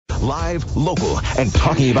live, local, and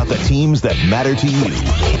talking about the teams that matter to you.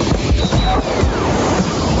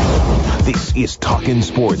 This is Talkin'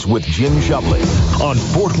 Sports with Jim Shovlin on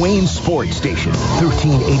Fort Wayne Sports Station,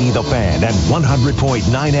 1380 The Fan and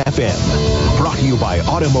 100.9 FM. Brought to you by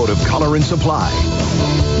Automotive Color and Supply.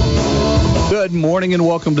 Good morning and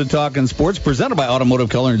welcome to Talkin' Sports, presented by Automotive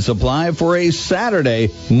Color and Supply for a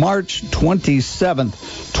Saturday, March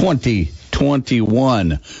 27th,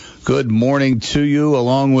 2021. Good morning to you,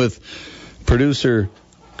 along with producer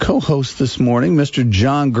co-host this morning, Mr.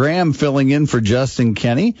 John Graham, filling in for Justin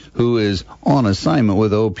Kenny, who is on assignment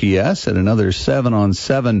with OPS at another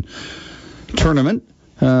 7-on-7 tournament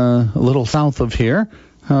a little south of here.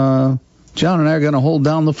 John and I are going to hold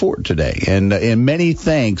down the fort today. And many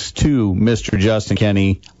thanks to Mr. Justin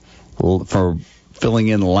Kenny for filling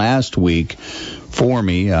in last week for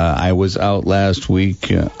me. I was out last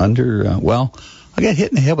week I got hit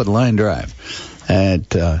in the head with a line drive at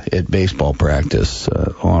baseball practice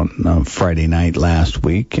on Friday night last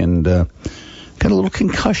week, and got a little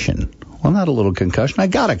concussion. Well, not a little concussion. I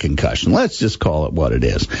got a concussion. Let's just call it what it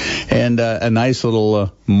is. And a nice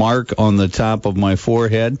little mark on the top of my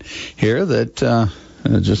forehead here that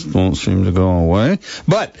it just won't seem to go away.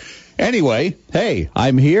 But anyway, hey,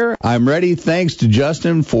 I'm here. I'm ready. Thanks to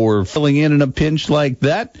Justin for filling in a pinch like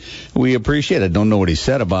that. We appreciate it. I don't know what he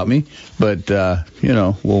said about me, but,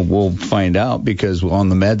 we'll find out, because on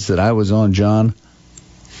the meds that I was on, John,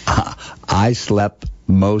 I slept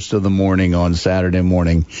most of the morning on Saturday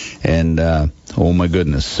morning, and oh my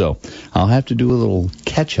goodness. So I'll have to do a little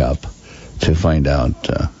catch up to find out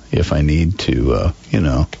if I need to,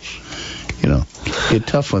 get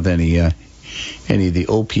tough with any of the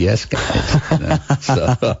OPS guys.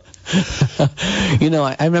 So.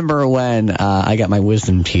 I remember when I got my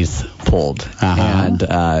wisdom teeth pulled, and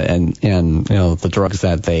the drugs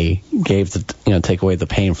that they gave to take away the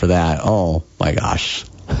pain for that. Oh my gosh!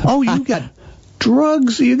 Oh, you got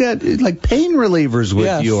drugs? You got like pain relievers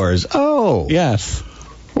with yours? Oh, yes.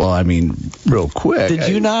 Well, I mean, real quick. Did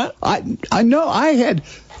you not? I know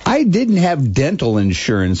I didn't have dental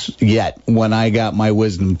insurance yet when I got my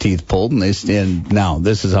wisdom teeth pulled, and now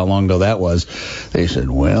this is how long ago that was. They said,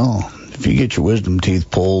 well, if you get your wisdom teeth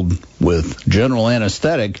pulled with general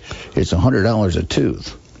anesthetic, it's $100 a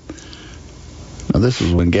tooth. Now, this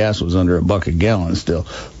is when gas was under $1 a gallon still,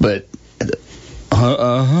 but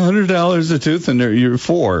 $100 a tooth, and you're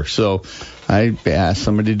four. So I asked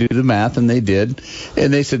somebody to do the math, and they did,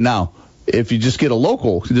 and they said, now, if you just get a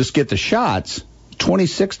local, just get the shots,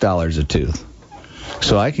 $26 a tooth.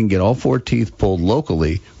 So I can get all four teeth pulled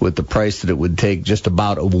locally with the price that it would take just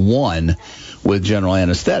about a one with general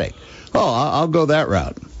anesthetic. Oh, I'll go that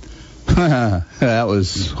route. That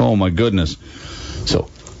was, oh my goodness. So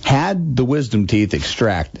had the wisdom teeth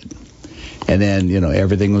extracted, and then,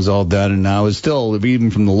 everything was all done, and I was still,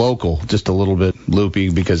 even from the local, just a little bit loopy,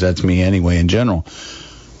 because that's me anyway in general.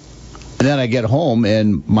 And then I get home,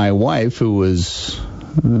 and my wife, who was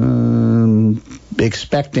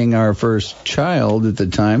expecting our first child at the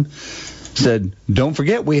time, said, don't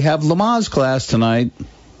forget, we have Lamaze class tonight.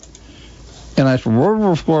 And I said,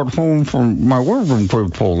 I just got home from my wisdom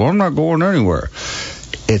teeth pulled. I'm not going anywhere.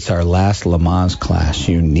 It's our last Lamaze class.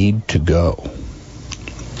 You need to go.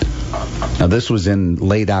 Now, this was in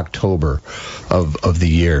late October of the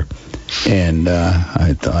year, and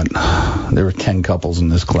I thought there were 10 couples in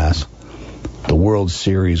this class. The World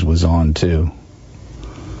Series was on, too.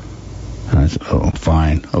 And I said, oh,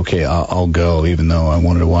 fine. Okay, I'll go, even though I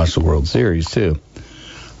wanted to watch the World Series, too.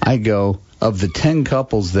 I go. Of the 10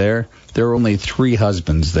 couples there were only 3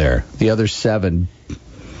 husbands there. The other 7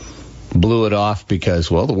 blew it off because,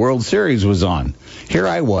 well, the World Series was on. Here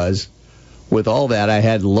I was. With all that, I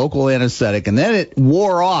had local anesthetic, and then it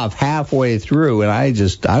wore off halfway through, and I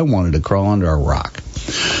wanted to crawl under a rock.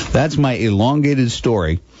 That's my elongated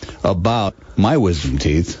story about my wisdom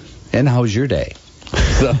teeth, and how's your day?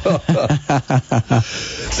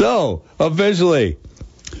 So officially,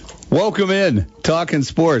 welcome in, Talking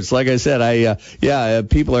Sports. Like I said,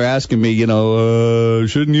 people are asking me,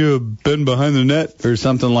 shouldn't you have been behind the net or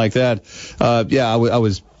something like that? I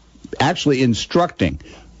was actually instructing.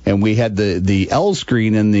 And we had the L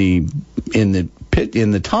screen in the pit in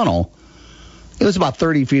the tunnel. It was about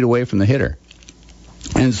 30 feet away from the hitter,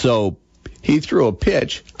 and so he threw a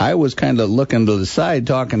pitch. I was kind of looking to the side,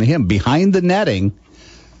 talking to him behind the netting,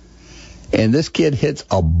 and this kid hits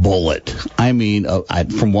a bullet. I mean,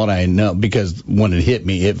 from what I know, because when it hit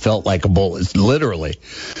me, it felt like a bullet, literally.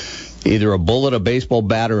 either a bullet, a baseball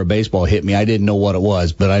bat, or a baseball hit me. I didn't know what it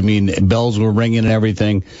was, but I mean, bells were ringing and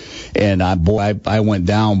everything, and I went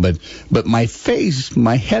down. But my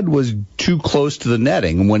head was too close to the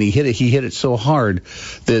netting, and when he hit it so hard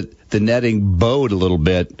that the netting bowed a little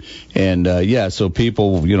bit, and so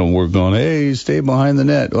people, were going, "Hey, stay behind the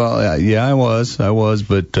net." Well, yeah, I was,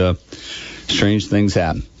 but strange things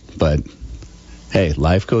happen. But hey,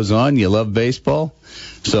 life goes on. You love baseball,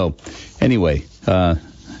 so anyway.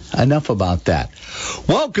 Enough about that.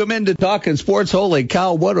 Welcome into Talking Sports. Holy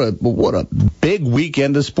cow, what a big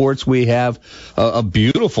weekend of sports we have. A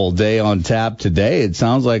beautiful day on tap today. It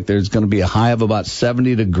sounds like there's going to be a high of about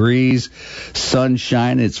 70 degrees,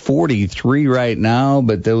 sunshine. It's 43 right now,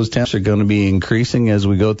 but those temps are going to be increasing as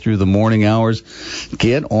we go through the morning hours.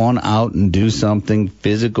 Get on out and do something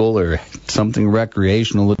physical or something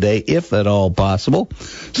recreational today, if at all possible.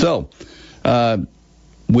 So,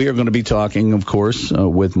 we are going to be talking, of course,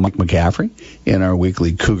 with Mike McCaffrey in our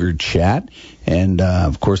weekly Cougar chat. And,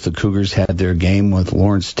 of course, the Cougars had their game with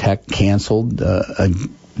Lawrence Tech canceled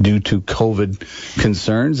due to COVID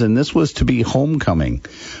concerns. And this was to be homecoming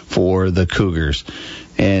for the Cougars.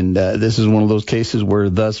 And this is one of those cases where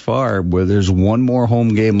thus far, where there's one more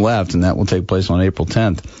home game left, and that will take place on April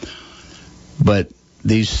 10th. But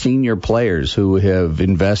these senior players who have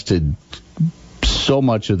invested so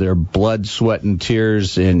much of their blood, sweat, and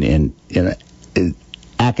tears in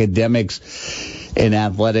academics and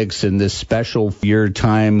athletics, and this special year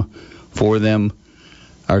time for them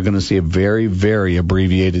are going to see a very, very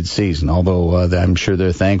abbreviated season. Although I'm sure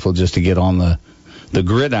they're thankful just to get on the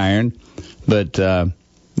gridiron, but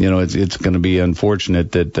it's going to be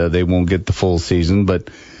unfortunate that they won't get the full season. But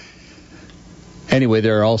anyway,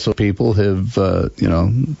 there are also people who have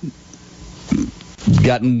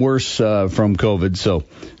gotten worse from COVID. So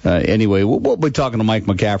anyway, we'll be talking to Mike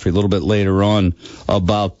McCaffrey a little bit later on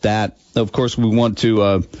about that. Of course, we want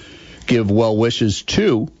to give well wishes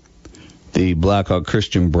to the Blackhawk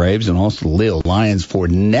Christian Braves and also the Leo Lions for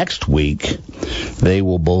next week. They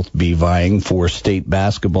will both be vying for state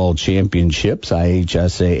basketball championships.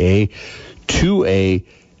 IHSAA 2A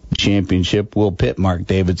championship will pit Mark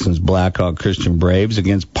Davidson's Blackhawk Christian Braves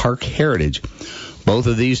against Park Heritage. Both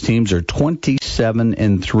of these teams are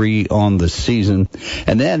 27-3 on the season.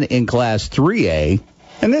 And then in Class 3A,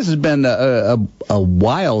 and this has been a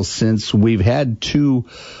while since we've had two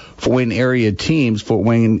Fort Wayne area teams, Fort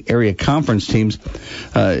Wayne area conference teams,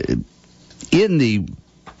 in the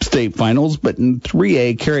state finals. But in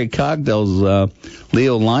 3A, Kerry Cogdell's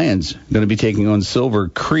Leo Lions going to be taking on Silver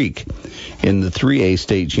Creek in the 3A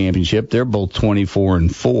state championship. They're both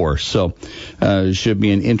 24-4. So it should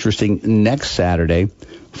be an interesting next Saturday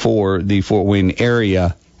for the Fort Wayne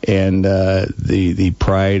area and the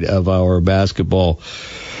pride of our basketball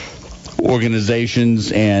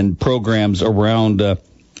organizations and programs around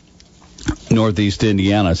Northeast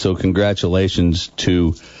Indiana. So congratulations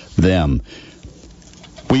to them.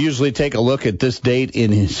 We usually take a look at this date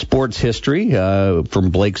in sports history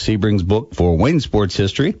from Blake Sebring's book, Fort Wayne Sports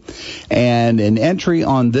History. And an entry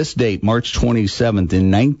on this date, March 27th, in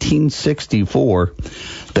 1964,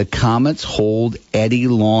 the Comets hold Eddie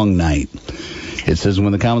Long Night. It says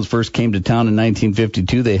when the Comets first came to town in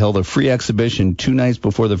 1952, they held a free exhibition 2 nights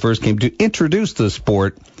before the first game to introduce the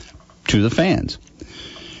sport to the fans.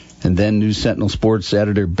 And then News Sentinel Sports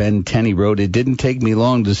editor Ben Tenney wrote, "It didn't take me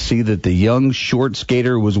long to see that the young short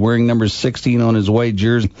skater who was wearing number 16 on his white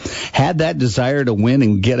jersey had that desire to win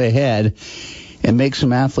and get ahead and make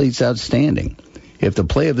some athletes outstanding. If the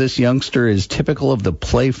play of this youngster is typical of the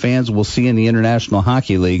play fans will see in the International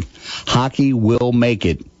Hockey League, hockey will make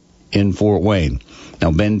it in Fort Wayne."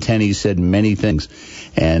 Now, Ben Tenney said many things,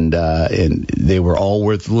 and they were all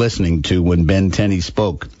worth listening to when Ben Tenney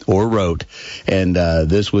spoke or wrote. And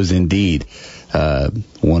this was indeed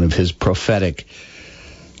one of his prophetic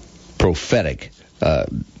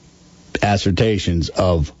assertions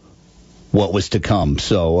of what was to come.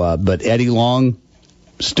 So, but Eddie Long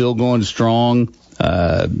still going strong.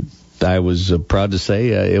 I was proud to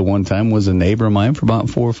say at one time was a neighbor of mine for about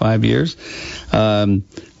 4 or 5 years.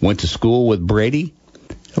 Went to school with Brady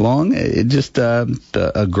Long. Just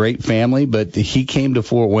a great family, but he came to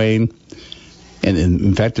Fort Wayne. And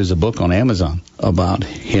in fact, there's a book on Amazon about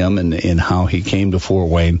him and how he came to Fort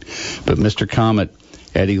Wayne. But Mr. Comet,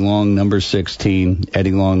 Eddie Long, number 16,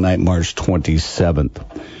 Eddie Long night, March 27th.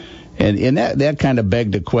 And that kind of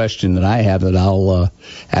begged a question that I have that I'll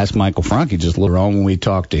ask Michael Franke just later on when we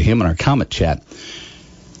talk to him in our Comet chat.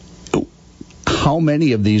 How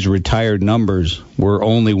many of these retired numbers were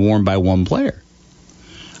only worn by one player?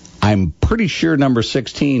 I'm pretty sure number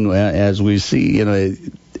 16, as we see,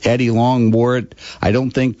 Eddie Long wore it. I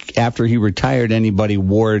don't think after he retired anybody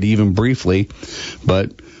wore it even briefly,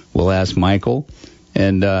 but we'll ask Michael.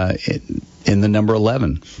 And in the number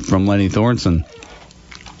 11 from Lenny Thornton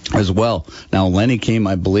as well. Now, Lenny came,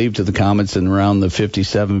 I believe, to the Comets in around the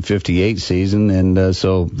 57-58 season, and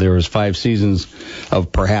so there was 5 seasons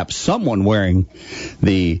of perhaps someone wearing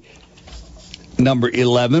the number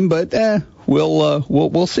 11, but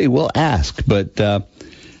we'll see. We'll ask. But,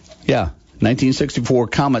 1964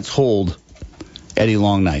 Comets hold Eddie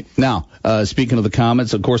Long night. Now, speaking of the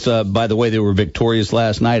Comets, of course, by the way, they were victorious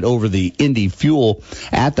last night over the Indy Fuel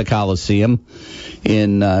at the Coliseum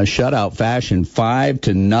in shutout fashion,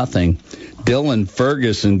 5-0. Dylan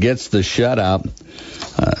Ferguson gets the shutout.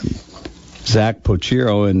 Zach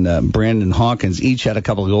Pochiro and Brandon Hawkins each had a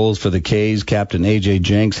couple of goals for the K's. Captain A.J.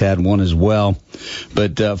 Jenks had one as well.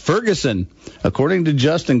 But Ferguson, according to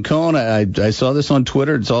Justin Cohn, I saw this on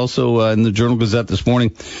Twitter. It's also in the Journal-Gazette this morning.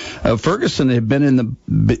 Ferguson had been in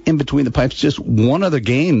between the pipes just one other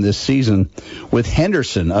game this season with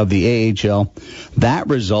Henderson of the AHL. That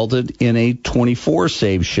resulted in a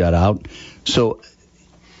 24-save shutout. So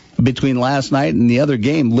between last night and the other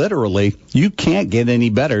game, literally, you can't get any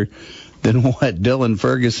better than what Dylan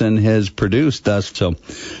Ferguson has produced thus. So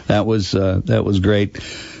that was great.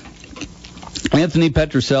 Anthony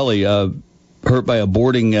Petroselli hurt by a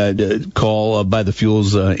boarding call by the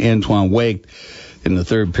Fuel's Antoine Wake in the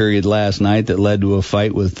third period last night that led to a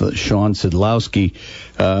fight with Sean Sidlowski.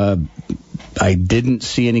 I didn't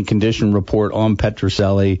see any condition report on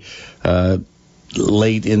Petroselli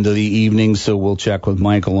late into the evening, so we'll check with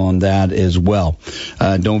Michael on that as well.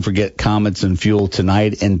 Don't forget Comets and Fuel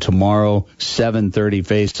tonight and tomorrow, 7:30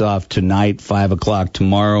 face-off tonight, 5 o'clock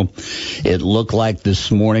tomorrow. It looked like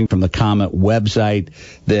this morning from the Comet website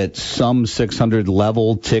that some 600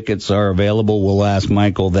 level tickets are available. We'll ask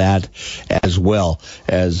Michael that as well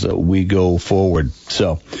as we go forward.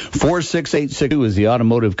 So 46862 is the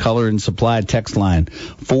Automotive Color and Supply text line.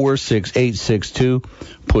 46862.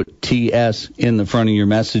 Put TS in the front of your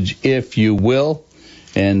message, if you will.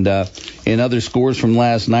 And in other scores from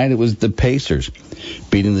last night, it was the Pacers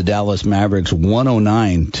beating the Dallas Mavericks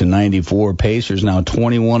 109-94. Pacers now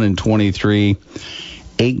 21-23,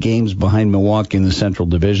 8 games behind Milwaukee in the Central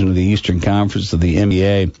Division of the Eastern Conference of the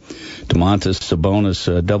NBA. Domantas Sabonis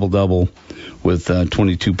double-double with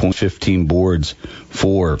 22.15 boards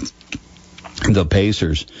for the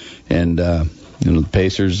Pacers. And the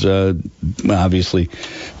Pacers obviously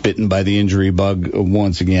bitten by the injury bug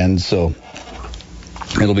once again, so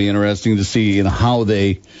it'll be interesting to see how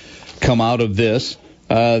they come out of this.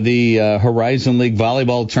 The Horizon League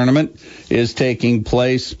volleyball tournament is taking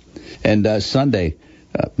place, and Sunday,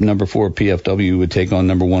 number 4 PFW would take on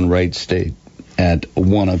number 1 Wright State at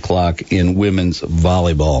 1 o'clock in women's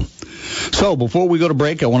volleyball. So before we go to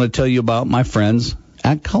break, I want to tell you about my friends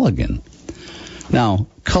at Culligan. Now,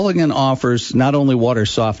 Culligan offers not only water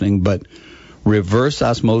softening, but reverse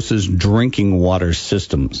osmosis drinking water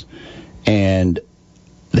systems. And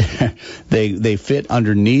they fit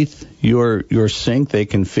underneath your sink. They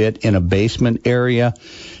can fit in a basement area,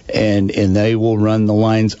 and they will run the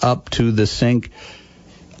lines up to the sink.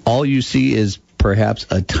 All you see is perhaps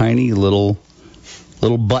a tiny little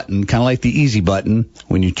button, kind of like the easy button.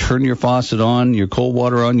 When you turn your faucet on, your cold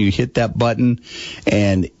water on, you hit that button,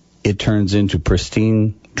 and it turns into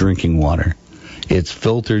pristine drinking water. It's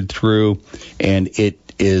filtered through, and it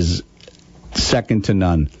is second to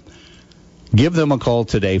none. Give them a call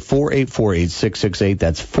today, 484-8668.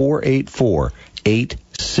 That's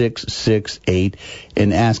 484-8668,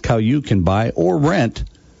 and ask how you can buy or rent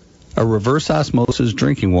a reverse osmosis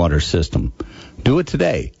drinking water system. Do it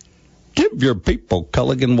today. Give your people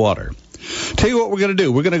Culligan water. Tell you what we're going to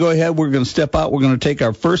do. We're going to go ahead. We're going to step out. We're going to take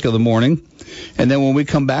our first of the morning. And then when we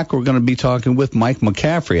come back, we're going to be talking with Mike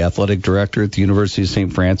McCaffrey, athletic director at the University of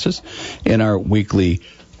St. Francis, in our weekly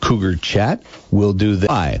Cougar Chat. We'll do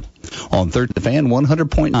that on 13th Fan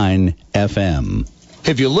 100.9 FM.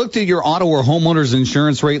 If you looked at your auto or homeowner's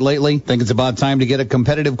insurance rate lately, think it's about time to get a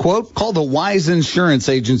competitive quote? Call the Wise Insurance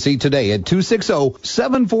Agency today at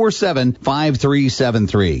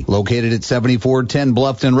 260-747-5373. Located at 7410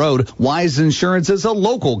 Bluffton Road, Wise Insurance is a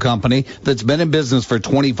local company that's been in business for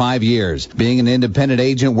 25 years. Being an independent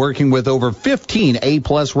agent working with over 15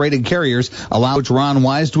 A-plus rated carriers allows Ron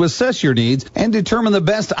Wise to assess your needs and determine the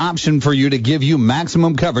best option for you to give you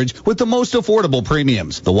maximum coverage with the most affordable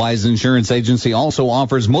premiums. The Wise Insurance Agency also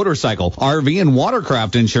offers motorcycle, RV, and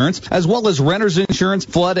watercraft insurance, as well as renter's insurance,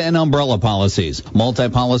 flood, and umbrella policies.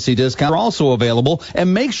 Multi-policy discounts are also available,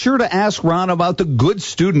 and make sure to ask Ron about the good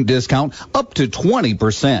student discount up to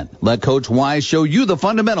 20%. Let Coach Wise show you the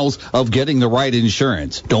fundamentals of getting the right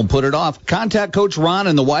insurance. Don't put it off. Contact Coach Ron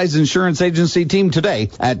and the Wise Insurance Agency team today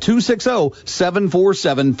at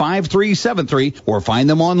 260-747-5373 or find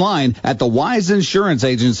them online at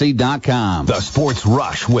thewiseinsuranceagency.com. The Sports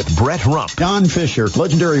Rush with Brett Rump. Don Fisher,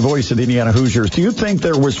 legendary voice of the Indiana Hoosiers. Do you think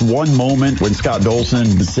there was one moment when Scott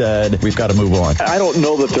Dolson said, we've got to move on? I don't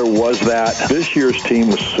know that there was that. This year's team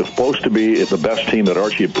was supposed to be the best team that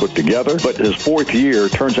Archie had put together, but his fourth year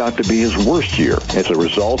turns out to be his worst year. It's a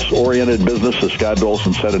results-oriented business, as Scott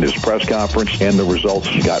Dolson said in his press conference, and the results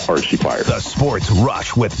got Archie fired. The Sports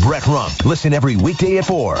Rush with Brett Rump. Listen every weekday at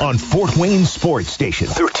 4 on Fort Wayne Sports Station.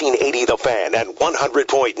 1380 The Fan and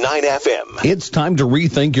 100.9 FM. It's time to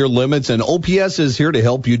rethink your limits, and OPS is here to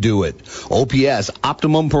help you do it. OPS,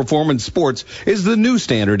 Optimum Performance Sports, is the new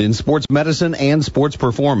standard in sports medicine and sports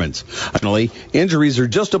performance. Finally, injuries are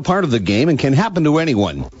just a part of the game and can happen to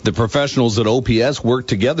anyone. The professionals at OPS work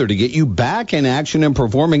together to get you back in action and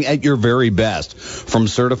performing at your very best. From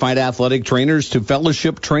certified athletic trainers to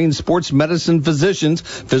fellowship-trained sports medicine physicians,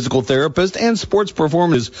 physical therapists, and sports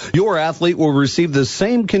performers, your athlete will receive the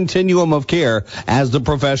same continuum of care as the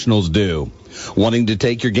professionals do. Wanting to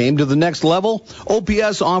take your game to the next level?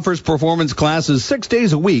 OPS offers performance classes 6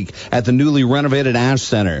 days a week at the newly renovated Ash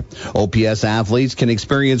Center. OPS athletes can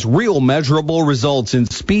experience real measurable results in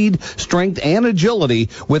speed, strength, and agility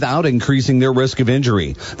without increasing their risk of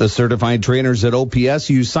injury. The certified trainers at OPS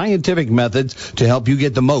use scientific methods to help you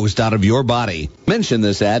get the most out of your body. Mention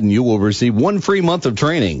this ad and you will receive 1 free month of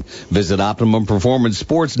training. Visit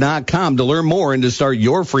OptimumPerformanceSports.com to learn more and to start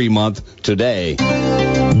your free month today.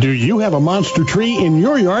 Do you have a monster tree in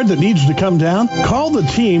your yard that needs to come down? Call the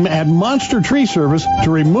team at Monster Tree Service to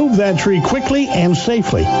remove that tree quickly and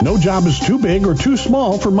safely. No job is too big or too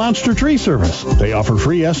small for Monster Tree Service. They offer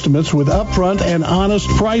free estimates with upfront and honest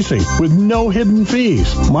pricing with no hidden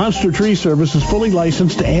fees. Monster Tree Service is fully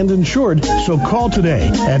licensed and insured, so call today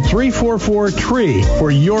at 344-TREE for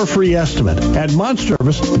your free estimate. At Monster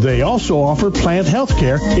Service, they also offer plant health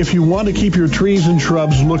care if you want to keep your trees and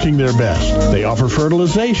shrubs looking their best. They offer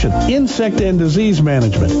fertilization, insect and disease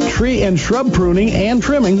management, tree and shrub pruning and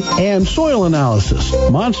trimming, and soil analysis.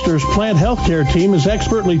 Monster's plant health care team is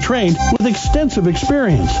expertly trained with extensive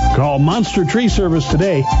experience. Call Monster Tree Service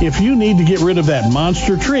today if you need to get rid of that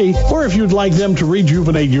monster tree or if you'd like them to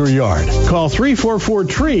rejuvenate your yard. Call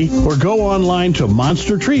 344-TREE or go online to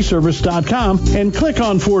monstertreeservice.com and click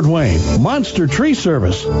on Fort Wayne. Monster Tree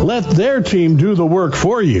Service. Let their team do the work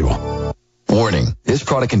for you. Warning, this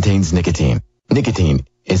product contains nicotine. Nicotine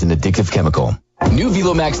is an addictive chemical. New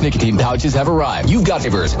VeloMax nicotine pouches have arrived. You've got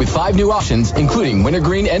flavors with 5 new options, including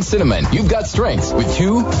wintergreen and cinnamon. You've got strengths with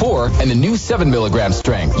 2, 4, and the new 7 milligram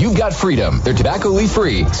strength. You've got freedom. They're tobacco leaf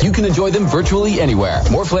free, so you can enjoy them virtually anywhere.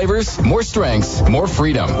 More flavors, more strengths, more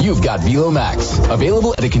freedom. You've got VeloMax.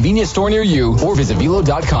 Available at a convenience store near you or visit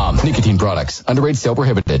Velo.com. Nicotine products. Underage sale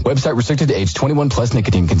prohibited. Website restricted to age 21 plus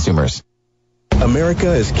nicotine consumers.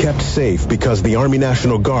 America is kept safe because the Army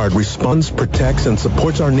National Guard responds, protects, and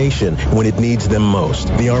supports our nation when it needs them most.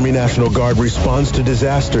 The Army National Guard responds to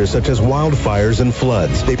disasters such as wildfires and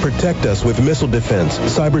floods. They protect us with missile defense,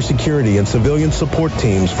 cybersecurity, and civilian support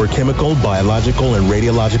teams for chemical, biological, and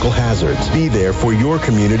radiological hazards. Be there for your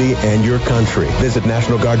community and your country. Visit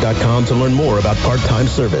NationalGuard.com to learn more about part-time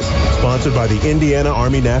service. Sponsored by the Indiana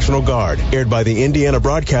Army National Guard. Aired by the Indiana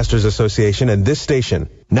Broadcasters Association and this station.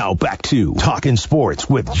 Now back to Talkin' Sports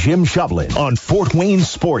with Jim Shovlin on Fort Wayne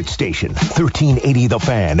Sports Station, 1380 The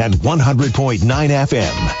Fan and 100.9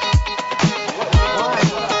 FM.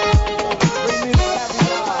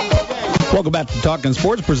 Welcome back to Talkin'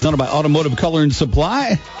 Sports, presented by Automotive Color and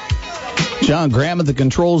Supply. John Graham at the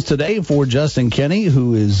controls today for Justin Kenny,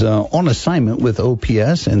 who is on assignment with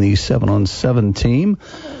OPS and the 7-on-7 team.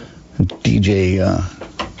 DJ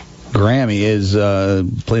Grammy is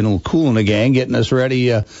playing a little Kool in the Gang, getting us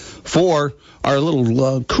ready for our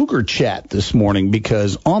little Cougar chat this morning,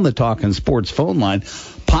 because on the Talkin' Sports phone line,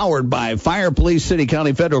 powered by Fire Police City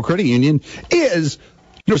County Federal Credit Union, is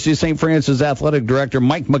University of St. Francis Athletic Director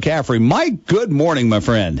Mike McCaffrey. Mike, good morning, my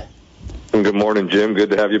friend. Good morning, Jim.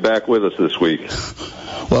 Good to have you back with us this week.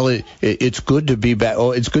 Well, it's good to be back.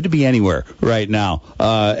 Oh, it's good to be anywhere right now.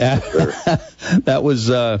 That was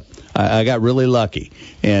I got really lucky,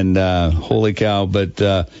 and holy cow! But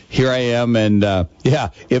here I am, and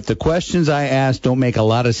yeah, if the questions I ask don't make a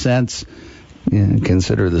lot of sense,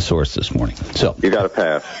 consider the source this morning. So you got to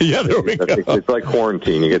pass. Yeah, there we go. It's like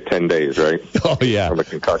quarantine. You get 10 days, right? Oh, yeah. From a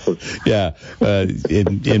concussion. Yeah.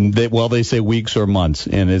 They say weeks or months,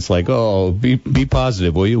 and it's like, oh, be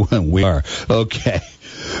positive, will you? We are. Okay.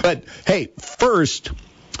 But hey, first,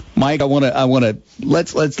 Mike, I want to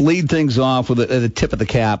let's lead things off with a tip of the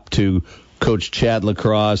cap to Coach Chad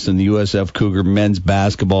Lacrosse and the USF Cougar men's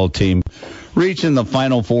basketball team reaching the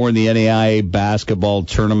Final Four in the NAIA basketball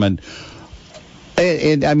tournament.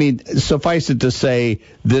 And I mean, suffice it to say,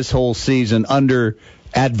 this whole season under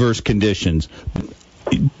adverse conditions.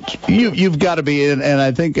 You've got to be, and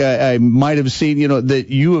I think I might have seen, that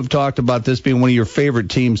you have talked about this being one of your favorite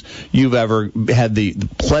teams you've ever had the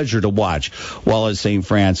pleasure to watch while at St.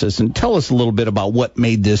 Francis. And tell us a little bit about what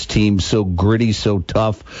made this team so gritty, so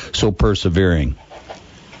tough, so persevering.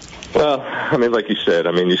 Well, I mean, like you said,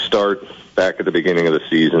 you start back at the beginning of the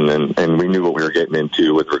season, and we knew what we were getting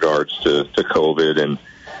into with regards to COVID,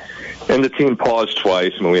 and the team paused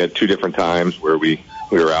twice. We had two different times where we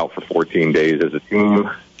were out for 14 days as a team.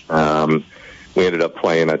 We ended up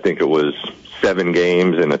playing, I think it was 7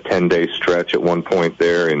 games in a 10-day stretch at one point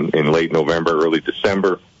there in late November, early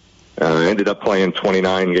December. Ended up playing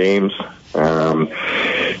 29 games.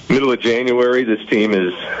 Middle of January, this team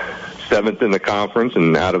is 7th in the conference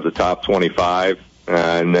and out of the top 25,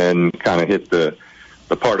 and then kind of hit the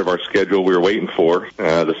part of our schedule we were waiting for,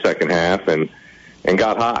 the second half, and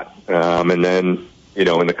got hot. And then,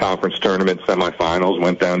 in the conference tournament semifinals,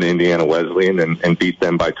 went down to Indiana Wesleyan and beat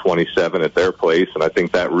them by 27 at their place. And I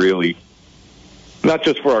think that really, not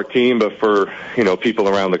just for our team, but for, people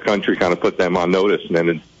around the country, kind of put them on notice, and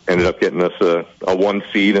then ended up getting us a 1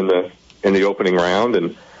 seed in the opening round,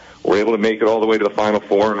 and were able to make it all the way to the Final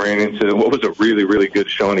Four and ran into what was a really, really good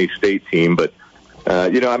Shawnee State team. But,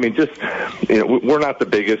 we're not the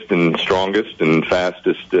biggest and strongest and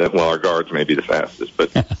fastest. Our guards may be the fastest,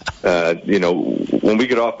 but, when we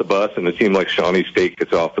get off the bus and a team like Shawnee State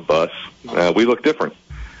gets off the bus, we look different.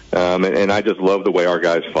 And I just love the way our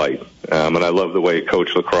guys fight. And I love the way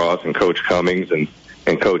Coach Lacrosse and Coach Cummings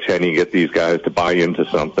and Coach Henney get these guys to buy into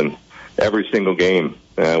something. Every single game,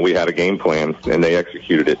 we had a game plan, and they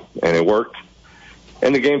executed it, and it worked.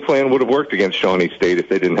 And the game plan would have worked against Shawnee State if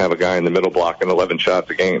they didn't have a guy in the middle blocking 11 shots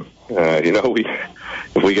a game.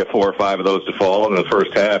 If we get 4 or 5 of those to fall in the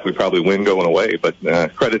first half, we probably win going away. But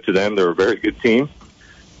credit to them, they're a very good team.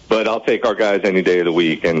 But I'll take our guys any day of the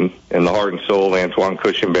week. And the heart and soul of Antoine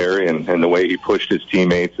Cushenberry and the way he pushed his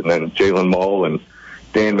teammates, and then Jalen Mull and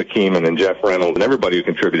Dan McKeeman and Jeff Reynolds and everybody who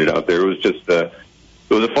contributed out there. It was just it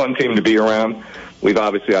was a fun team to be around. We've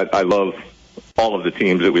obviously, I love all of the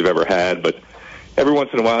teams that we've ever had, but every once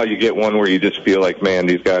in a while you get one where you just feel like, man,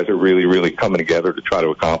 these guys are really, really coming together to try to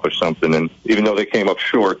accomplish something. And even though they came up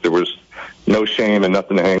short, there was no shame and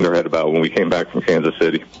nothing to hang their head about when we came back from Kansas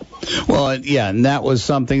City. Well, yeah, and that was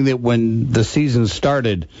something that when the season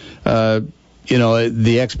started,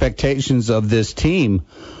 the expectations of this team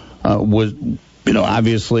was,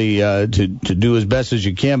 obviously to do as best as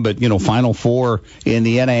you can, but, Final Four in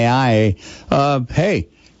the NAIA, hey,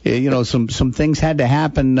 some things had to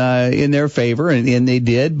happen in their favor, and they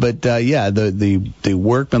did. But the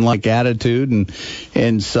workmanlike attitude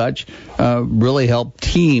and such really helped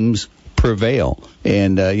teams prevail.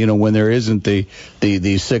 And when there isn't the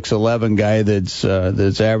 6'11" guy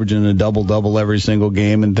that's averaging a double every single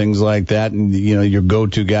game and things like that, and your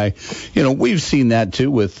go-to guy, we've seen that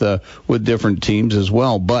too with different teams as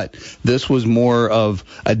well. But this was more of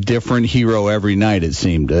a different hero every night, it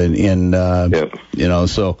seemed. But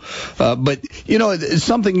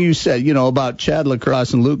something you said, about Chad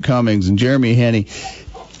Lacrosse and Luke Cummings and Jeremy Henney.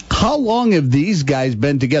 How long have these guys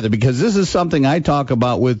been together? Because this is something I talk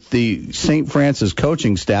about with the St. Francis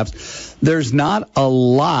coaching staffs. There's not a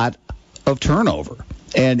lot of turnover,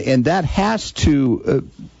 and that has to,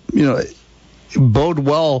 bode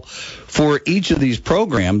well for each of these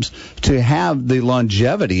programs to have the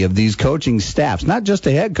longevity of these coaching staffs, not just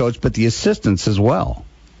the head coach, but the assistants as well.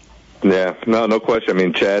 Yeah, no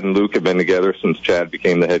question. Chad and Luke have been together since Chad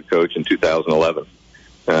became the head coach in 2011.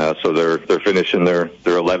 So they're finishing their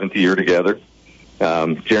 11th year together.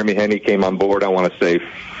 Jeremy Henney came on board, I want to say,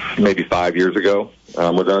 maybe 5 years ago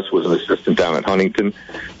with us, was an assistant down at Huntington.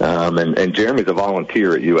 And Jeremy's a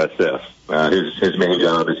volunteer at USF. His main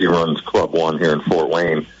job is he runs Club 1 here in Fort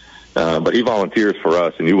Wayne. But he volunteers for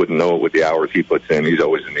us, and you wouldn't know it with the hours he puts in. He's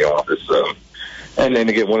always in the office. And then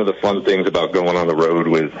again, one of the fun things about going on the road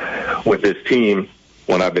with this team,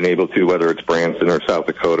 when I've been able to, whether it's Branson or South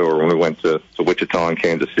Dakota or when we went to Wichita and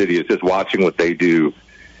Kansas City, is just watching what they do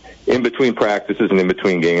in between practices and in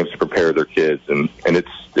between games to prepare their kids, and it's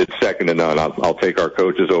second to none. I'll take our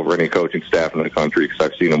coaches over any coaching staff in the country because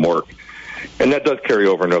I've seen them work, and that does carry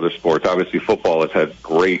over in other sports. Obviously, football has had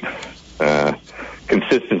great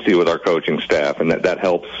consistency with our coaching staff, and that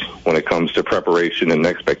helps when it comes to preparation and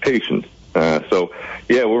expectations. So,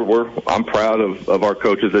 yeah, I'm proud of our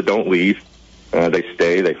coaches that don't leave. They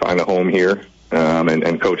stay. They find a home here,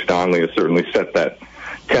 and Coach Donnelly has certainly set that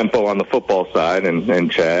tempo on the football side, and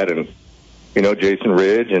Chad and Jason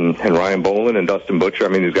Ridge and Ryan Boland and Dustin Butcher. I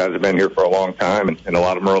mean, these guys have been here for a long time, and a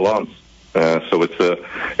lot of them are alums. So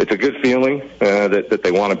it's a good feeling that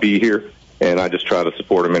they want to be here, and I just try to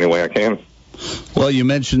support them any way I can. Well, you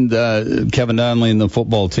mentioned Kevin Donnelly and the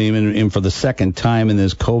football team, and for the second time in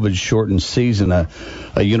this COVID-shortened season, a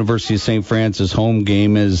University of St. Francis home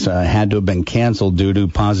game has had to have been canceled due to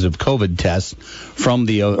positive COVID tests from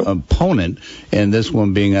the opponent, and this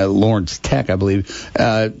one being Lawrence Tech, I believe.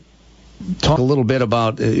 Talk a little bit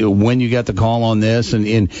about when you got the call on this,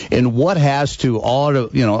 and what has to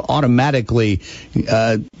automatically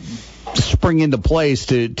spring into place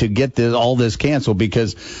to get all this canceled,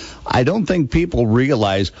 because I don't think people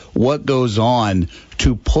realize what goes on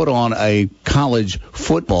to put on a college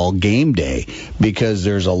football game day, because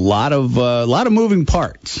there's a lot of moving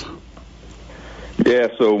parts. Yeah,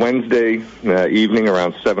 so Wednesday evening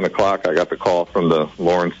around 7 o'clock, I got the call from the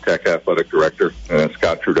Lawrence Tech athletic director,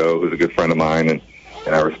 Scott Trudeau, who's a good friend of mine and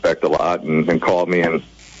I respect a lot, and called me. And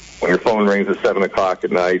when your phone rings at 7 o'clock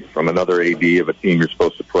at night from another AD of a team you're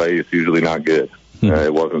supposed to play, it's usually not good.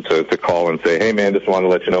 It wasn't to call and say, hey, man, just want to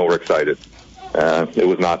let you know we're excited. It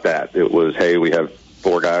was not that. It was, hey, we have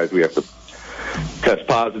 4 guys. We have to test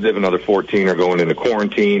positive. Another 14 are going into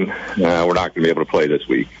quarantine. We're not going to be able to play this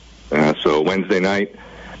week. So Wednesday night,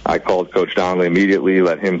 I called Coach Donnelly immediately,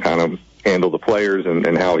 let him kind of handle the players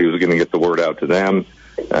and how he was going to get the word out to them.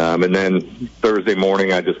 And then Thursday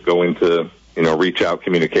morning, I just go into, reach out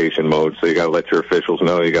communication mode. So you got to let your officials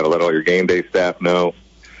know. You got to let all your game day staff know.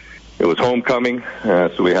 It was homecoming,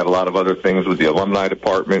 so we had a lot of other things with the alumni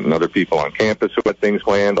department and other people on campus who had things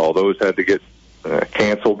planned. All those had to get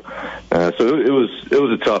canceled. So it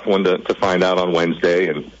was a tough one to find out on Wednesday,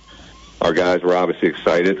 and our guys were obviously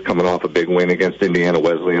excited coming off a big win against Indiana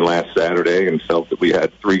Wesleyan last Saturday, and felt that we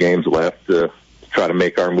had 3 games left to try to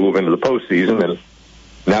make our move into the postseason. And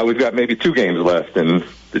now we've got maybe 2 games left, and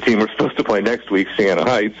the team we're supposed to play next week, Siena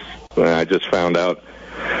Heights, I just found out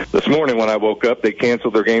this morning when I woke up, they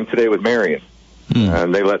canceled their game today with Marion.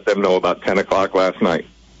 And they let them know about 10 o'clock last night.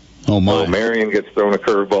 Oh, my. So Marion gets thrown a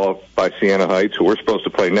curveball by Siena Heights, who we're supposed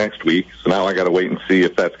to play next week. So now I got to wait and see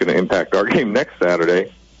if that's going to impact our game next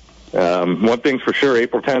Saturday. One thing's for sure,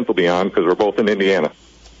 April 10th will be on because we're both in Indiana.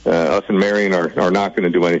 Us and Marion are not going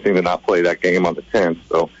to do anything to not play that game on the 10th.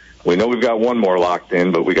 So we know we've got one more locked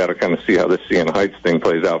in, but we got to kind of see how this Siena Heights thing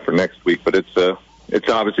plays out for next week. But it's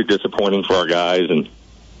obviously disappointing for our guys and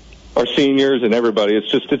our seniors and everybody.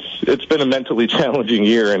 It's been a mentally challenging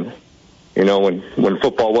year, and when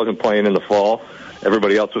football wasn't playing in the fall,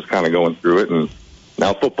 everybody else was kind of going through it, and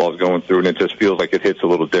now football's going through it, and it just feels like it hits a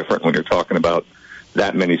little different when you're talking about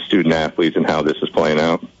that many student athletes and how this is playing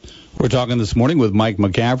out. We're talking this morning with Mike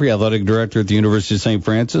McCaffrey, athletic director at the University of St.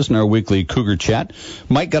 Francis, in our weekly Cougar Chat.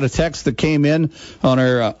 Mike got a text that came in on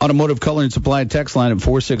our Automotive Color and Supply text line at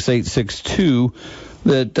 46862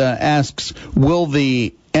 that asks, will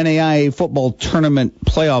the NAIA football tournament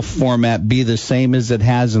playoff format be the same as it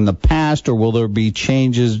has in the past, or will there be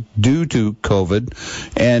changes due to COVID?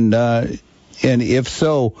 And if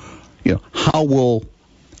so, how will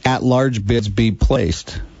at-large bids be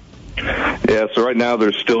placed? Yeah, so right now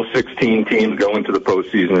there's still 16 teams going to the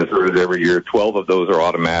postseason as there is every year. 12 of those are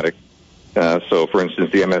automatic. So, for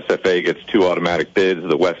instance, the MSFA gets 2 automatic bids.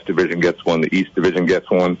 The West Division gets 1. The East Division gets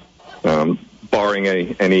 1. Barring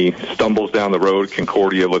any stumbles down the road,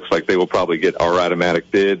 Concordia looks like they will probably get our automatic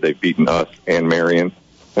bid. They've beaten us and Marion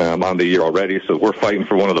on the year already, so we're fighting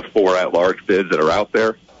for one of the 4 at-large bids that are out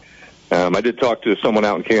there. I did talk to someone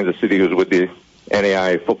out in Kansas City who's with the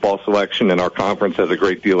NAIA football selection, and our conference has a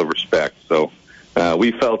great deal of respect. So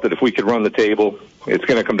we felt that if we could run the table, it's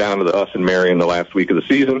going to come down to us and Marion the last week of the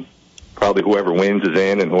season. Probably whoever wins is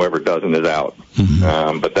in, and whoever doesn't is out.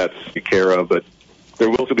 But that's taken care of. But there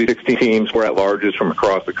will still be 16 teams for at-larges from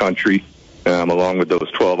across the country, along with those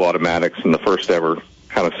 12 automatics, and the first ever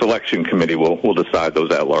kind of selection committee will decide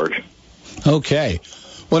those at-large. Okay.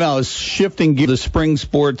 Well, now, shifting gears to spring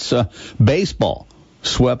sports baseball.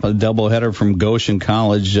 swept a doubleheader from Goshen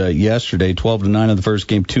College yesterday, 12-9 in the first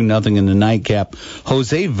game, 2-0 in the nightcap.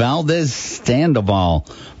 Jose Valdez Sandoval,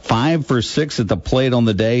 5 for 6 at the plate on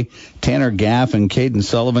the day. Tanner Gaff and Caden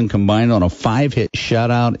Sullivan combined on a 5-hit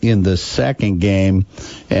shutout in the second game.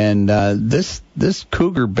 And this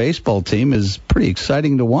Cougar baseball team is pretty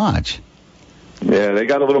exciting to watch. Yeah, they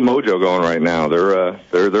got a little mojo going right now.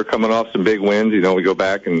 They're coming off some big wins. You know, we go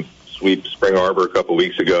back and sweep Spring Arbor a couple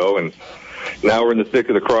weeks ago, and now we're in the thick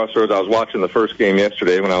of the crossroads. I was watching the first game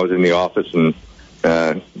yesterday when I was in the office, and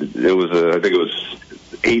it was I think it was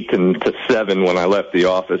 8-7 when I left the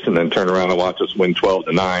office, and then turned around and watched us win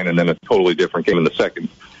 12-9, and then a totally different game in the second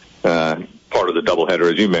part of the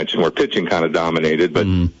doubleheader, as you mentioned, where pitching kind of dominated. But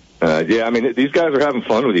yeah, I mean, these guys are having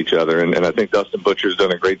fun with each other, and I think Dustin Butcher's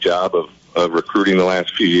done a great job of recruiting the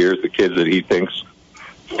last few years, the kids that he thinks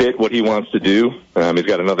fit what he wants to do. He's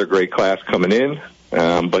got another great class coming in.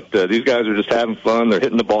 But these guys are just having fun. They're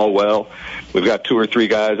hitting the ball well. We've got 2 or 3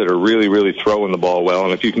 guys that are really, really throwing the ball well.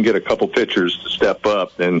 And if you can get a couple pitchers to step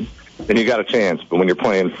up, then you got a chance. But when you're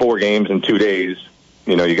playing 4 games in 2 days,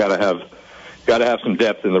 you know, you got to have some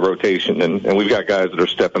depth in the rotation. And we've got guys that are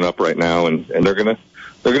stepping up right now, and they're gonna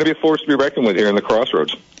be a force to be reckoned with here in the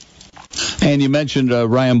crossroads. And you mentioned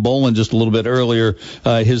Ryan Boland just a little bit earlier.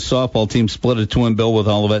 His softball team split a twin bill with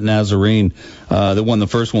Olivet Nazarene. They won the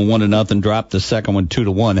first one 1-0, dropped the second one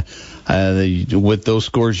 2-1. With those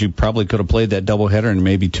scores, you probably could have played that doubleheader in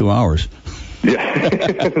maybe 2 hours.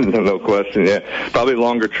 Yeah, no question. Yeah, probably a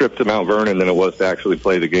longer trip to Mount Vernon than it was to actually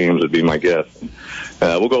play the games would be my guess.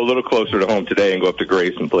 We'll go a little closer to home today and go up to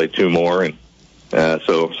Grace and play 2 more. And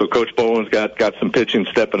so Coach Boland's got some pitching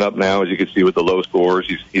stepping up now, as you can see with the low scores.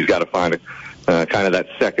 He's got to find kind of that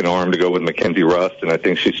second arm to go with Mackenzie Rust, and I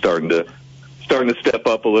think she's starting to step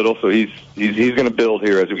up a little. So he's going to build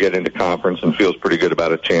here as we get into conference, and feels pretty good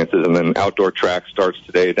about his chances. And then outdoor track starts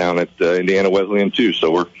today down at Indiana Wesleyan too.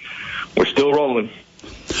 So we're still rolling.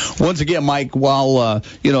 Once again, Mike, while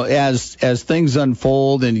as things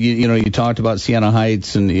unfold, and you talked about Siena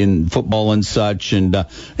Heights and in football and such, and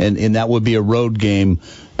that would be a road game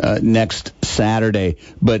next Saturday.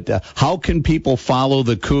 But how can people follow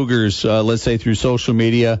the Cougars? Let's say through social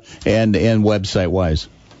media and website wise.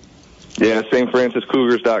 Yeah,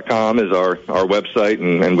 stfranciscougars.com is our website,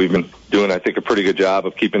 and we've been doing, I think, a pretty good job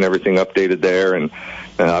of keeping everything updated there. And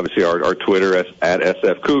obviously our Twitter at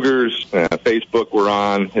SF Cougars, Facebook we're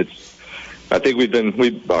on. I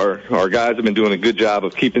think our guys have been doing a good job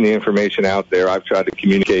of keeping the information out there. I've tried to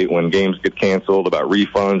communicate when games get canceled about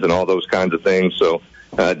refunds and all those kinds of things. So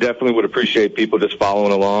definitely would appreciate people just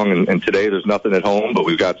following along. And today there's nothing at home, but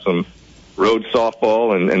we've got some road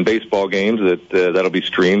softball and baseball games that'll be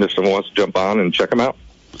streamed if someone wants to jump on and check them out.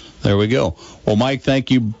 There we go. Well, Mike,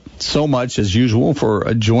 thank you so much, as usual,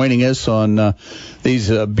 for joining us on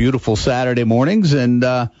these beautiful Saturday mornings, and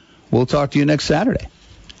we'll talk to you next Saturday.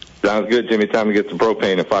 Sounds good, Jimmy. Time to get some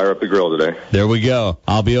propane and fire up the grill today. There we go.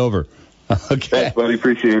 I'll be over. Okay. Thanks, buddy.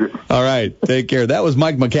 Appreciate it. All right. Take care. That was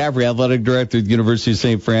Mike McCaffrey, Athletic Director at the University of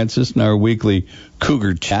St. Francis, in our weekly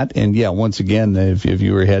Cougar Chat. And, yeah, once again, if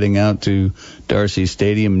you were heading out to Darcy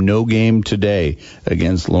Stadium, no game today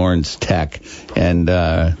against Lawrence Tech. And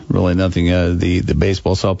really nothing. The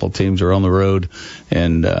baseball, softball teams are on the road.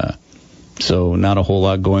 And so not a whole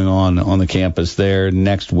lot going on the campus there.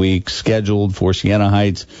 Next week, scheduled for Siena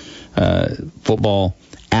Heights football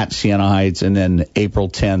at Siena Heights, and then April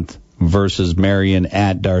 10th, versus Marion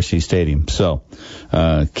at Darcy Stadium. So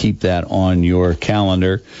keep that on your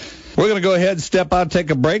calendar. We're going to go ahead and step out, take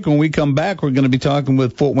a break. When we come back, we're going to be talking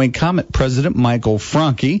with Fort Wayne Comet President Michael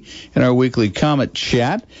Franke in our weekly Comet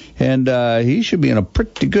Chat. And he should be in a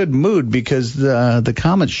pretty good mood because the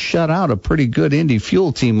Comets shut out a pretty good Indy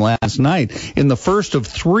Fuel team last night in the first of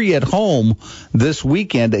 3 at home this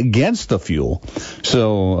weekend against the Fuel.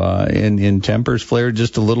 So in tempers flared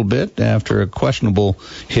just a little bit after a questionable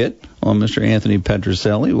hit on Mr. Anthony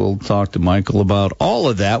Petroselli. We'll talk to Michael about all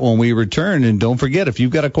of that when we return. And don't forget, if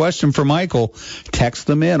you've got a question for Michael, text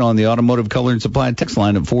them in on the Automotive Color and Supply text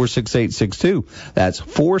line at 46862. That's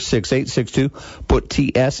 46862. Put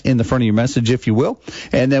TS in the front of your message, if you will.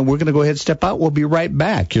 And then we're going to go ahead and step out. We'll be right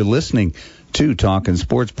back. You're listening to Talkin'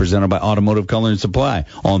 Sports, presented by Automotive Color and Supply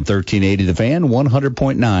on 1380 The Fan,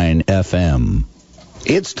 100.9 FM.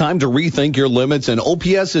 It's time to rethink your limits, and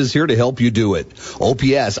OPS is here to help you do it.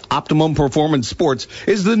 OPS, Optimum Performance Sports,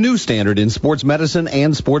 is the new standard in sports medicine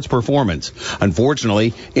and sports performance.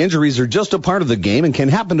 Unfortunately, injuries are just a part of the game and can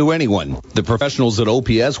happen to anyone. The professionals at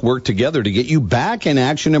OPS work together to get you back in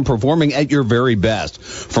action and performing at your very best.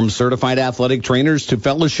 From certified athletic trainers to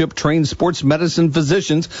fellowship-trained sports medicine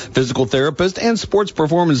physicians, physical therapists, and sports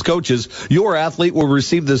performance coaches, your athlete will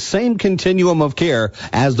receive the same continuum of care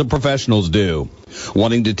as the professionals do.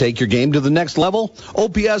 Wanting to take your game to the next level?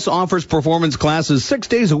 OPS offers performance classes 6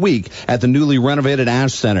 days a week at the newly renovated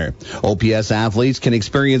Ash Center. OPS athletes can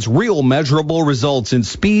experience real measurable results in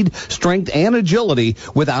speed, strength, and agility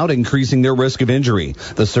without increasing their risk of injury.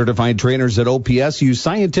 The certified trainers at OPS use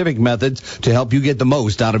scientific methods to help you get the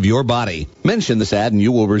most out of your body. Mention this ad and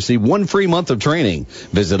you will receive 1 free month of training.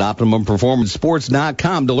 Visit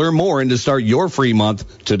OptimumPerformanceSports.com to learn more and to start your free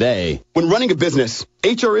month today. When running a business,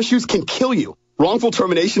 HR issues can kill you. Wrongful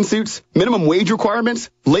termination suits, minimum wage requirements,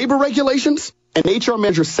 labor regulations, and HR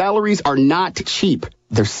manager salaries are not cheap.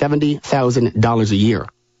 They're $70,000 a year.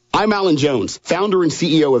 I'm Alan Jones, founder and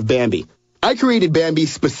CEO of Bambi. I created Bambi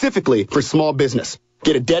specifically for small business.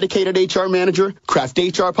 Get a dedicated HR manager, craft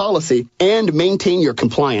HR policy, and maintain your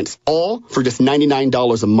compliance, all for just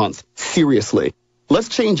 $99 a month. Seriously. Let's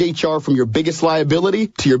change HR from your biggest liability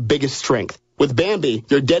to your biggest strength. With Bambi,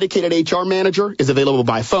 your dedicated HR manager is available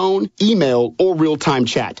by phone, email, or real-time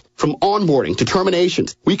chat. From onboarding to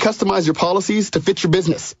terminations, we customize your policies to fit your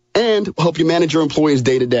business and help you manage your employees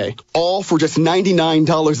day to day. All for just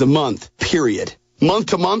 $99 a month, period. Month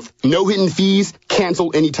to month, no hidden fees,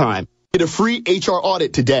 cancel anytime. Get a free HR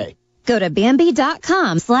audit today. Go to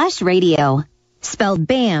Bambi.com/radio. Spelled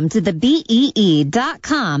BAM to the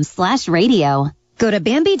BEE.com/radio. Go to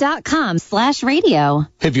Bambi.com/radio.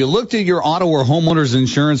 Have you looked at your auto or homeowner's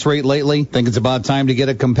insurance rate lately? Think it's about time to get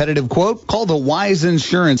a competitive quote? Call the Wise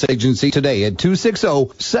Insurance Agency today at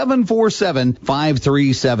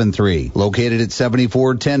 260-747-5373. Located at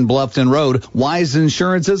 7410 Bluffton Road, Wise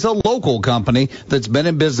Insurance is a local company that's been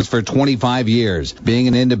in business for 25 years. Being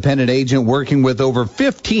an independent agent working with over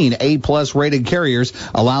 15 A-plus rated carriers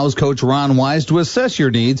allows Coach Ron Wise to assess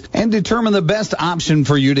your needs and determine the best option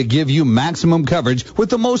for you to give you maximum coverage with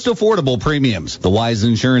the most affordable premiums. The Wise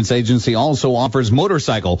Insurance Agency also offers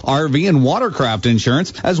motorcycle, RV, and watercraft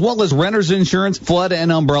insurance, as well as renter's insurance, flood,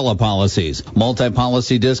 and umbrella policies.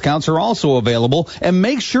 Multi-policy discounts are also available, and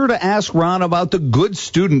make sure to ask Ron about the good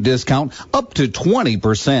student discount up to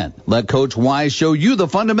 20%. Let Coach Wise show you the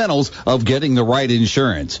fundamentals of getting the right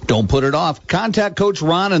insurance. Don't put it off. Contact Coach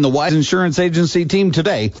Ron and the Wise Insurance Agency team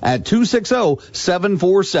today at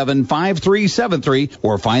 260-747-5373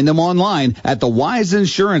 or find them online at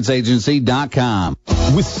thewiseinsuranceagency.com.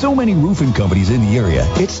 With so many roofing companies in the area,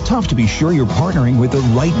 it's tough to be sure you're partnering with the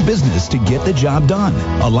right business to get the job done.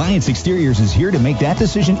 Alliance Exteriors is here to make that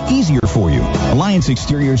decision easier for you. Alliance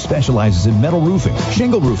Exteriors specializes in metal roofing,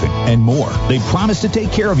 shingle roofing, and more. They promise to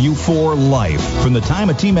take care of you for life, from the time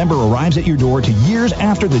a team member arrives at your door to years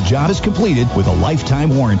after the job is completed with a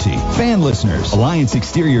lifetime warranty. Fan listeners, Alliance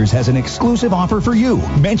Exteriors has an exclusive offer for you.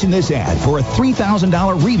 Mention this ad for a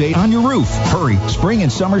 $3,000 rebate on your roof. Hurry, spring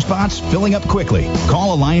and summer spots filling up quickly.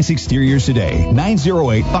 Call Alliance Exteriors today,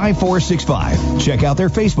 908-5465. Check out their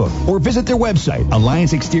Facebook or visit their website,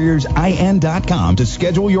 allianceexteriorsIN.com, to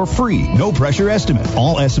schedule your free, no-pressure estimate.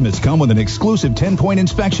 All estimates come with an exclusive 10-point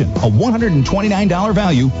inspection, a $129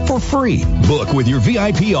 value for free. Book with your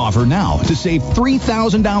VIP offer now to save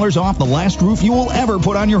 $3,000 off the last roof you will ever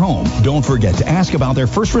put on your home. Don't forget to ask about their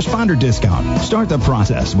first responder discount. Start the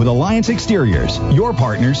process with Alliance Exteriors, your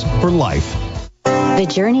partners for life. The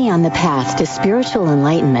journey on the path to spiritual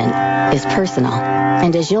enlightenment is personal,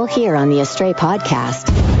 and as you'll hear on the Astray podcast,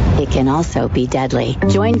 it can also be deadly.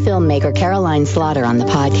 Join filmmaker Caroline Slaughter on the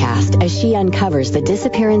podcast as she uncovers the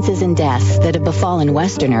disappearances and deaths that have befallen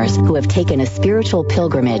Westerners who have taken a spiritual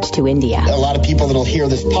pilgrimage to India. A lot of people that will hear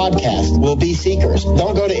this podcast will be seekers.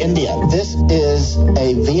 Don't go to India. This is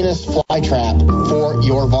a Venus flytrap for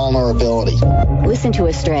your vulnerability. Listen to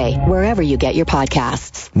Astray wherever you get your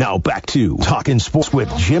podcasts. Now back to Talking Sports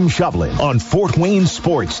with Jim Shovlin on Fort Wayne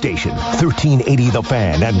Sports Station, 1380 The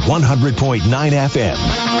Fan and 100.9 FM.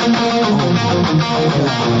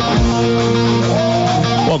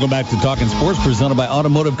 Welcome back to Talking Sports, presented by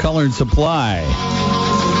Automotive Color and Supply.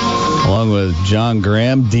 Along with John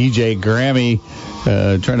Graham, DJ Grammy,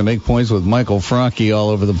 trying to make points with Michael Franke all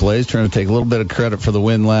over the place, trying to take a little bit of credit for the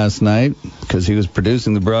win last night because he was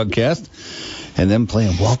producing the broadcast, and then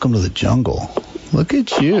playing Welcome to the Jungle. Look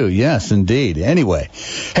at you. Yes, indeed. Anyway,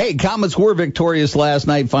 hey, Comets were victorious last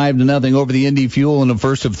night, 5-0 over the Indy Fuel in the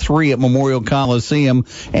first of 3 at Memorial Coliseum.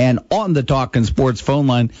 And on the Talkin' Sports phone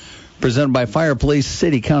line, presented by Fire Police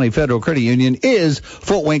City County Federal Credit Union, is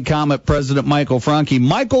Fort Wayne Comet President Michael Franke.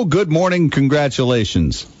 Michael, good morning.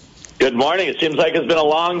 Congratulations. Good morning. It seems like it's been a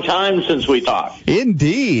long time since we talked.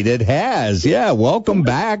 Indeed, it has. Yeah, welcome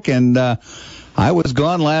back. And I was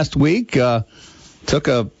gone last week. Took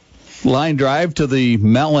a line drive to the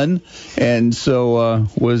Mellon, and so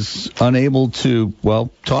was unable to,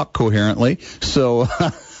 talk coherently. So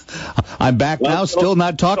I'm back now, still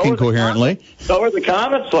not talking coherently. So were the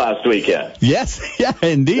Comets last weekend. Yes, yeah,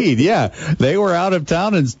 indeed, yeah. They were out of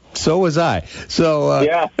town, and so was I. So,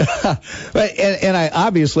 yeah. and I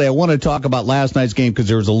want to talk about last night's game because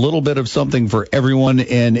there was a little bit of something for everyone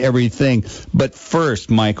and everything. But first,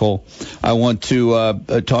 Michael, I want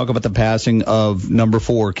to talk about the passing of number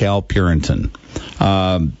 4, Cal Purinton.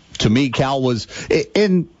 To me, Cal was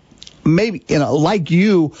in. Maybe, like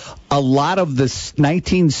you, a lot of the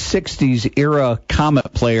 1960s era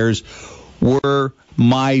Comet players were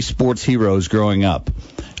my sports heroes growing up.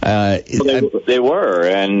 They were,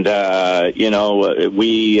 and I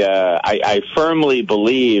firmly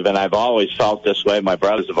believe, and I've always felt this way, my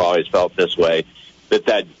brothers have always felt this way,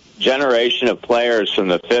 that generation of players from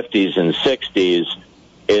the 50s and 60s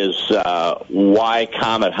is why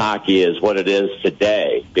Comet hockey is what it is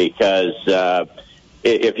today, because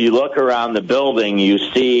if you look around the building, you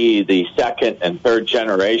see the second and third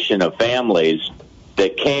generation of families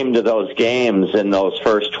that came to those games in those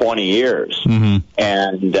first 20 years. Mm-hmm.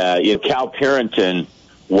 And Cal Purinton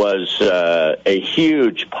was a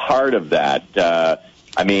huge part of that.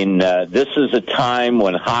 This is a time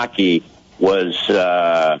when hockey was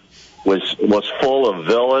full of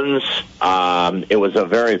villains. It was a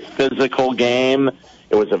very physical game.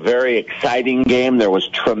 It was a very exciting game. There was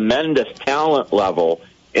tremendous talent level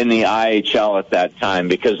in the IHL at that time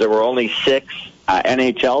because there were only 6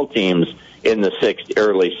 NHL teams in the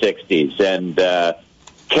early 60s. And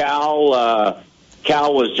Cal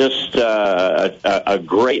was just a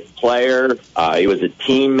great player. He was a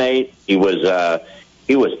teammate. He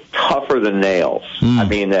was tougher than nails.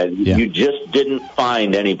 You just didn't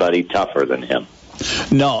find anybody tougher than him.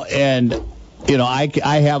 No, and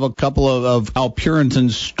I have a couple of Cal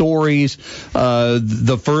Purinton stories.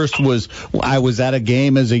 The first was I was at a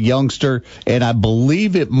game as a youngster, and I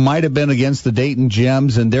believe it might have been against the Dayton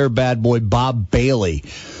Gems, and their bad boy Bob Bailey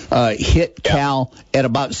hit Cal at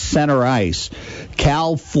about center ice.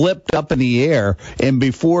 Cal flipped up in the air, and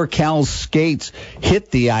before Cal's skates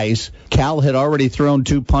hit the ice, Cal had already thrown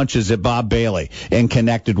 2 punches at Bob Bailey and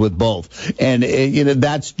connected with both. And,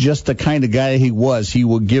 that's just the kind of guy he was. He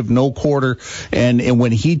would give no quarter. And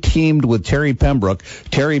when he teamed with Terry Pembroke,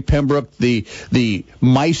 the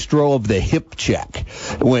maestro of the hip check,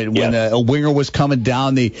 when a winger was coming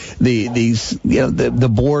down the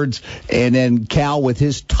boards, and then Cal with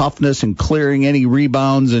his toughness and clearing any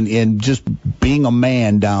rebounds and just being a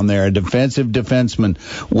man down there, a defensive defenseman,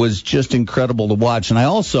 was just incredible to watch. And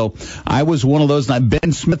I was one of those, and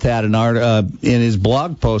Ben Smith had an art in his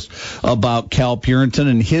blog post about Cal Purinton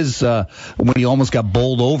and his when he almost got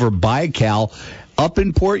bowled over by Cal up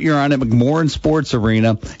in Port Huron at McMorran Sports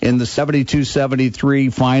Arena in the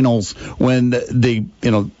 72-73 finals when the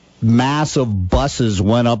massive buses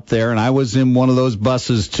went up there, and I was in one of those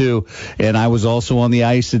buses too, and I was also on the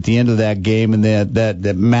ice at the end of that game in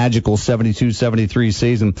that magical 72-73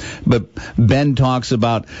 season. But Ben talks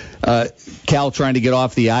about Cal trying to get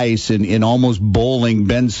off the ice and almost bowling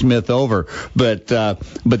Ben Smith over, but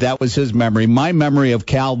that was his memory. My memory of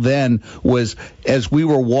Cal then was as we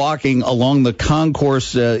were walking along the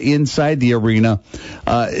concourse inside the arena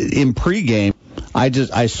in pregame.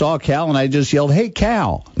 I saw Cal and I just yelled, "Hey,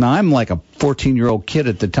 Cal!" Now I'm like a 14-year-old kid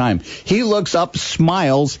at the time. He looks up,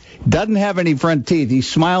 smiles, doesn't have any front teeth. He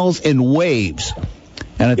smiles and waves,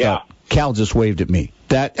 and I thought Cal just waved at me.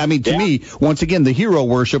 To me, once again, the hero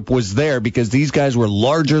worship was there because these guys were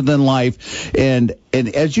larger than life, and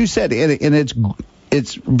as you said, and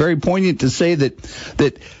it's very poignant to say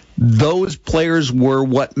that those players were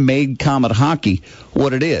what made Comet hockey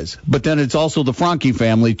what it is. But then it's also the Franke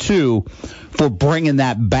family, too, for bringing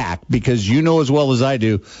that back. Because you know as well as I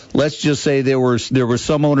do, let's just say there were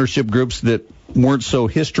some ownership groups that weren't so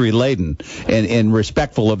history-laden and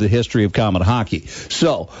respectful of the history of Comet hockey.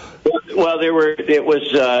 So... Well, it was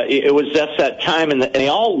just that time, and they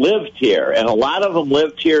all lived here, and a lot of them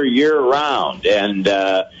lived here year-round, and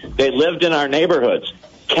they lived in our neighborhoods.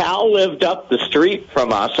 Cal lived up the street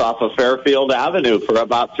from us off of Fairfield Avenue for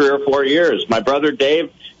about 3 or 4 years. My brother Dave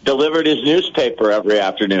delivered his newspaper every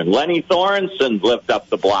afternoon. Lenny Thorenson lived up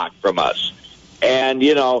the block from us. And,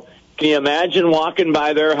 you know, can you imagine walking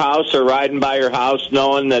by their house or riding by your house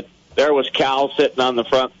knowing that there was Cal sitting on the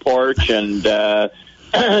front porch and,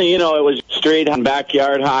 you know, it was street and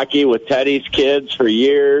backyard hockey with Teddy's kids for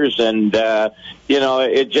years. And, you know,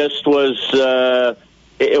 it just was,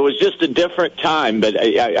 it was just a different time. But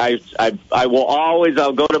I will always,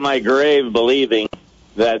 I'll go to my grave believing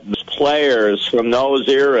that players from those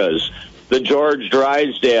eras, the George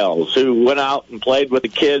Drysdales, who went out and played with the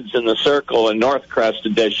kids in the circle in Northcrest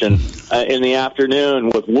edition in the afternoon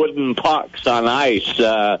with wooden pucks on ice,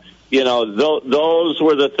 you know, those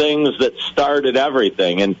were the things that started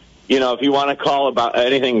everything. And, you know, if you want to call about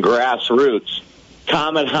anything grassroots,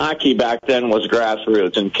 Comet hockey back then was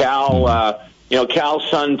grassroots. And Cal, you know, Cal's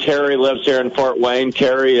son Terry lives here in Fort Wayne.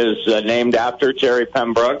 Terry is named after Terry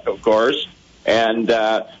Pembroke, of course. And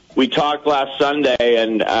we talked last Sunday,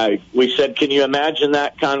 and we said, can you imagine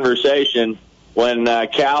that conversation when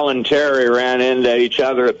Cal and Terry ran into each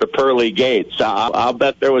other at the pearly gates? I'll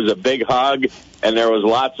bet there was a big hug, and there was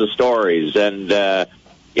lots of stories. And,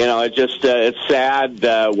 you know, it just it's sad.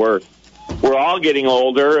 We're all getting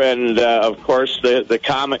older, and, of course, the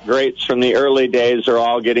Comet greats from the early days are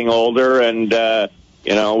all getting older, and,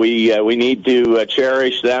 you know, we need to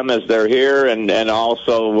cherish them as they're here and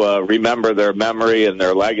also remember their memory and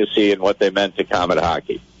their legacy and what they meant to Comet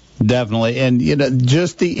hockey. Definitely. And, you know,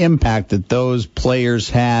 just the impact that those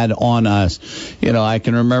players had on us. You know, I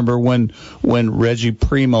can remember when Reggie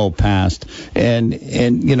Primo passed and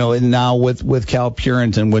you know, and now with Cal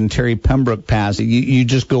Purinton, when Terry Pembroke passed, you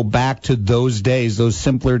just go back to those days, those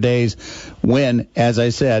simpler days when, as I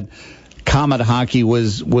said, Comet hockey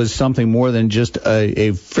was something more than just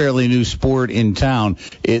a fairly new sport in town.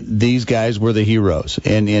 These guys were the heroes.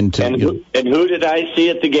 And who did I see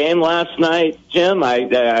at the game last night, Jim?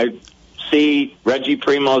 I see Reggie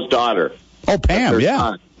Primo's daughter. Oh, Pam,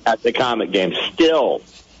 yeah. At the Comet game, still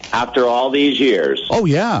after all these years. Oh,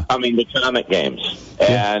 yeah. Coming to Comet games.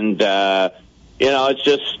 Yeah. And, you know, it's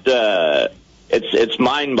just, it's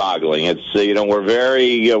mind-boggling. It's, you know, we're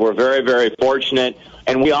very, very fortunate.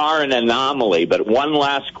 And we are an anomaly. But one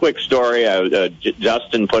last quick story.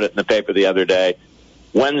 Justin put it in the paper the other day.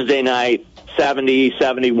 Wednesday night, 70,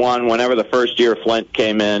 71, whenever the first year Flint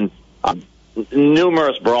came in,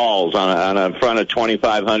 numerous brawls on in front of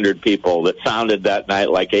 2,500 people that sounded that night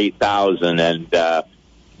like 8,000. And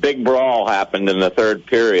big brawl happened in the third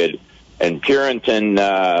period. And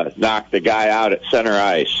Purinton knocked the guy out at center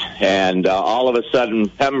ice. And all of a sudden,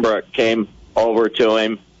 Pembroke came over to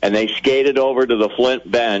him, and they skated over to the Flint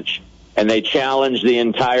bench, and they challenged the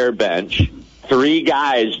entire bench. 3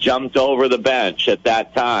 guys jumped over the bench at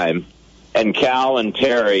that time, and Cal and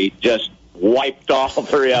Terry just wiped all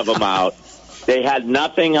 3 of them out. They had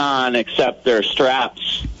nothing on except their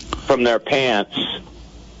straps from their pants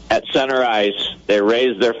at center ice. They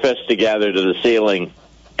raised their fists together to the ceiling,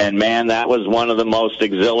 and, man, that was one of the most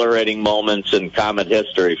exhilarating moments in Comet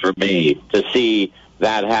history for me to see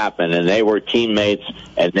that happened. And they were teammates,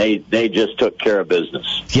 and they just took care of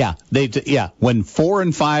business. Yeah, when 4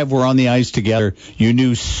 and 5 were on the ice together, you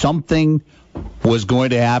knew something was going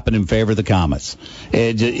to happen in favor of the Comets.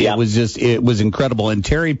 It was incredible. And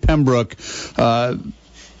Terry Pembroke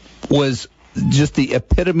was just the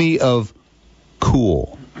epitome of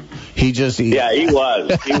cool. He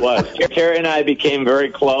was. Terry and I became very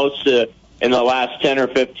close in the last 10 or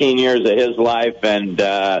 15 years of his life, and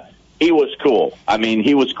he was cool. I mean,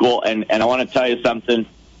 he was cool, and I want to tell you something.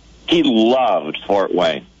 He loved Fort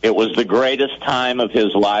Wayne. It was the greatest time of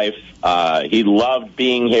his life. He loved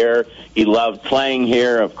being here. He loved playing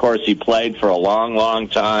here. Of course, he played for a long, long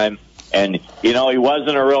time. And, you know, he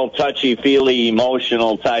wasn't a real touchy-feely,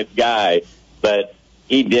 emotional type guy, but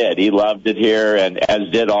he did. He loved it here, and as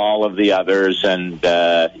did all of the others. And,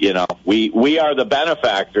 you know, we are the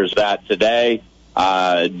benefactors of that today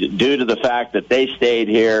due to the fact that they stayed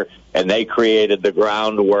here and they created the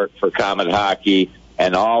groundwork for Comet hockey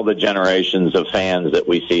and all the generations of fans that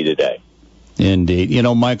we see today. Indeed. You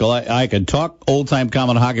know, Michael, I could talk old-time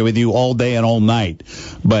Comet hockey with you all day and all night,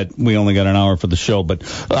 but we only got an hour for the show. But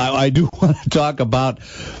I do want to talk about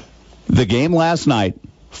the game last night,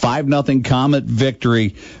 5-0 Comet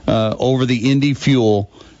victory over the Indy Fuel.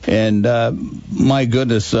 And my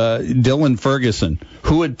goodness, Dylan Ferguson,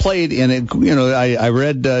 who had played in it, you know, I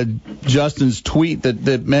read Justin's tweet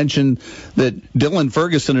that mentioned that Dylan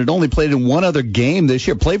Ferguson had only played in one other game this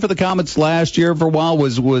year. Played for the Comets last year for a while,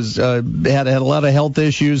 had a lot of health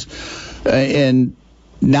issues, and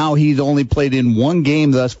now he's only played in one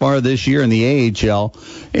game thus far this year in the AHL,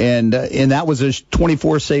 and that was a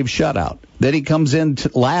 24 save shutout. Then he comes in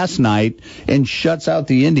last night and shuts out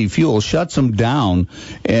the Indy Fuel, shuts them down,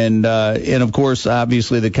 and of course,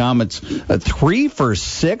 obviously the Comets 3 for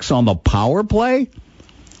 6 on the power play.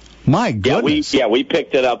 My goodness. We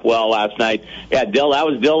picked it up well last night. Yeah, that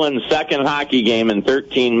was Dylan's second hockey game in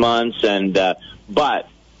 13 months, and but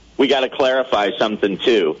we got to clarify something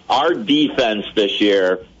too. Our defense this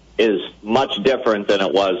year is much different than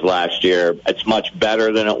it was last year. It's much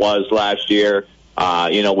better than it was last year.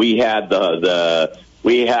 We had the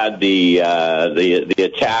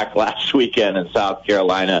attack last weekend in South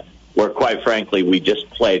Carolina, where quite frankly we just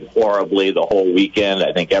played horribly the whole weekend.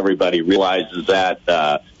 I think everybody realizes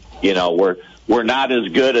that. We're not as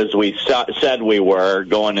good as we said we were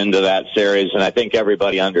going into that series, and I think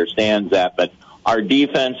everybody understands that. But our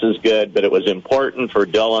defense is good, but it was important for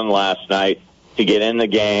Dylan last night to get in the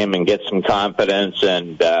game and get some confidence.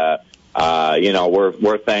 And we're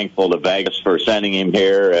thankful to Vegas for sending him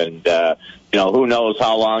here. And who knows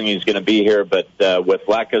how long he's going to be here? But with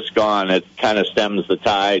Lekkas gone, it kind of stems the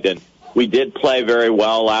tide. And we did play very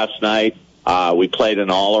well last night. We played an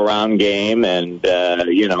all-around game, and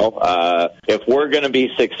if we're going to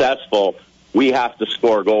be successful, we have to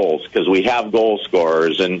score goals because we have goal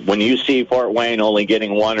scorers. And when you see Fort Wayne only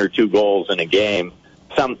getting 1 or 2 goals in a game,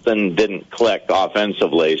 something didn't click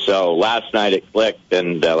offensively. So last night it clicked,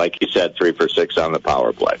 and like you said, 3 for 6 on the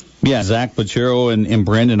power play. Yeah, Zach Pachero and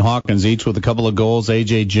Brandon Hawkins each with a couple of goals.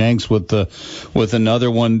 AJ Jenks with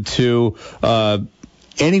another one too.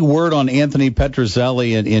 Any word on Anthony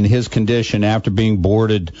Petrozelli in his condition after being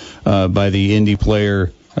boarded by the Indy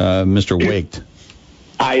player, Mr. Waked?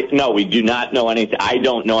 No, we do not know anything. I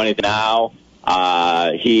don't know anything now.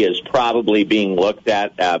 He is probably being looked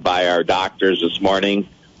at by our doctors this morning.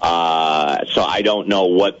 So I don't know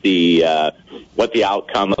what the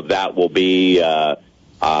outcome of that will be.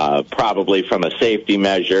 Probably from a safety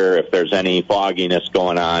measure, if there's any fogginess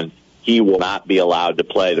going on, he will not be allowed to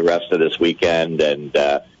play the rest of this weekend. And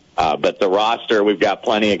but the roster, we've got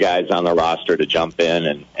plenty of guys on the roster to jump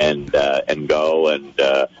in and go. And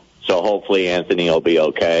so hopefully Anthony will be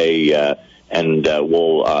okay. And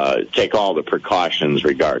we'll take all the precautions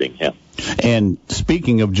regarding him. And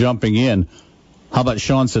speaking of jumping in, how about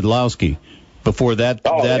Sean Sedlowski? Before that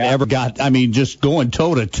ever got, just going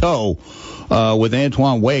toe-to-toe with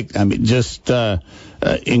Antoine Wake. Just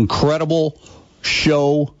incredible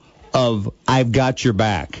show of I've got your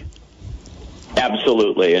back.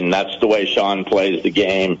 Absolutely, and that's the way Sean plays the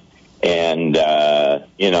game. And,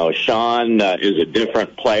 Sean is a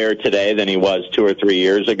different player today than he was 2 or 3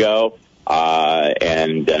 years ago.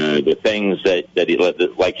 The things that he,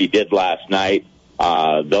 like he did last night,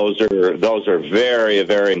 those are very,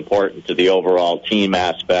 very important to the overall team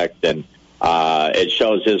aspect, and it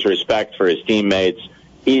shows his respect for his teammates.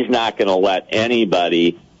 He's not going to let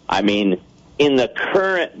anybody. In the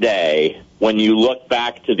current day, when you look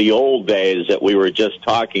back to the old days that we were just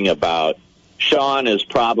talking about, Sean is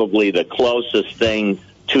probably the closest thing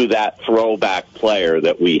to that throwback player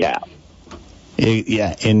that we have.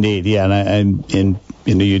 Yeah, indeed. Yeah, and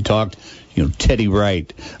you talked, Teddy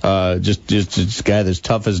Wright, just this guy that's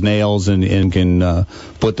tough as nails and can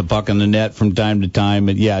put the puck in the net from time to time.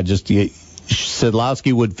 And yeah,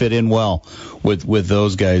 Sedlowski would fit in well with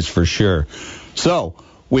those guys for sure. So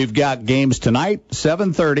we've got games tonight,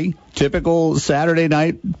 7:30, typical Saturday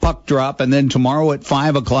night puck drop, and then tomorrow at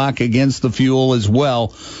 5 o'clock against the Fuel as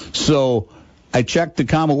well. So I checked the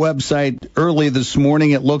Comet website early this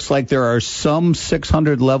morning. It looks like there are some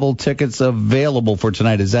 600 level tickets available for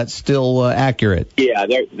tonight. Is that still accurate? Yeah,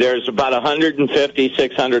 there's about 150,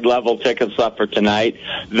 600 level tickets left for tonight.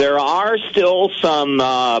 There are still some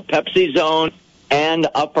Pepsi Zone and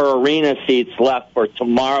upper arena seats left for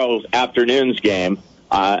tomorrow's afternoon's game.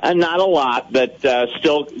 And not a lot, but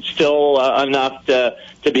still enough to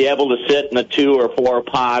be able to sit in a 2 or 4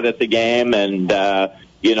 pod at the game. And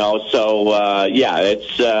it's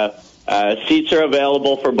seats are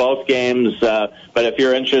available for both games. But if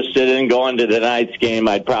you're interested in going to tonight's game,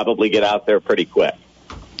 I'd probably get out there pretty quick.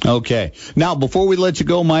 Okay. Now, before we let you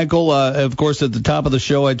go, Michael, of course, at the top of the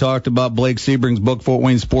show, I talked about Blake Sebring's book, Fort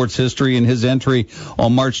Wayne Sports History, and his entry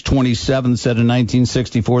on March 27th said in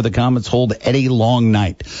 1964, the Comets hold Eddie Long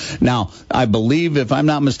night. Now, I believe, if I'm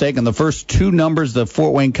not mistaken, the first 2 numbers the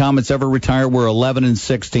Fort Wayne Comets ever retired were 11 and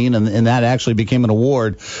 16, and that actually became an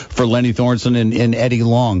award for Lenny Thornton and Eddie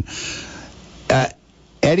Long.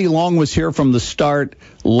 Eddie Long was here from the start.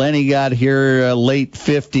 Lenny got here late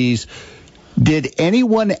 50s. Did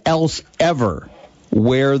anyone else ever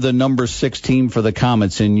wear the number 16 for the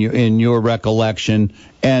Comets in your recollection?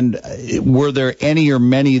 And were there any or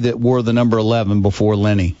many that wore the number 11 before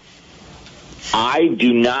Lenny? I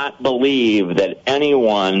do not believe that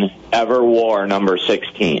anyone ever wore number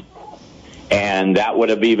 16. And that would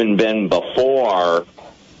have even been before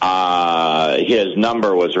his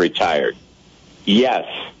number was retired. Yes,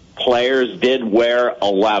 players did wear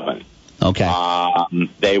 11. Okay.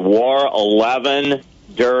 They wore 11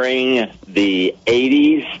 during the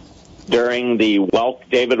 80s, during the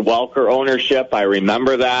David Welker ownership. I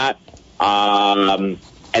remember that.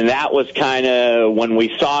 And that was kind of, when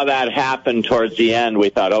we saw that happen towards the end, we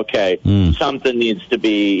thought, okay, something needs to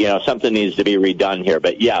be redone here.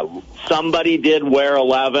 But yeah, somebody did wear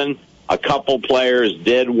 11. A couple players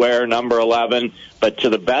did wear number 11, but to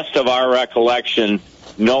the best of our recollection,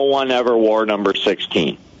 no one ever wore number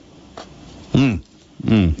 16.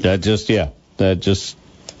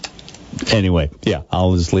 Anyway, yeah,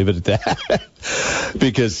 I'll just leave it at that.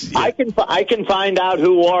 Because I can find out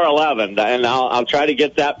who wore 11, and I'll try to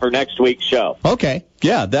get that for next week's show. Okay,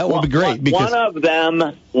 yeah, that would be great. Because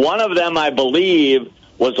one of them, I believe,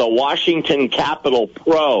 was a Washington Capitol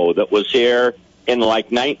pro that was here in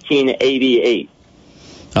like 1988.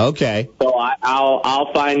 Okay. So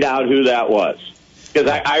I'll find out who that was. Because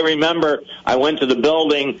I remember I went to the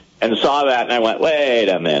building and saw that, and I went, wait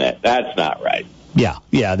a minute, that's not right. Yeah,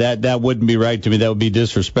 that wouldn't be right to me. That would be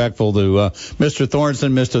disrespectful to Mr.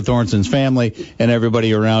 Thornton, Mr. Thornton's family, and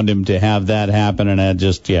everybody around him to have that happen, and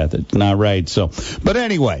that's not right. So, but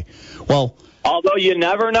anyway, well. Although you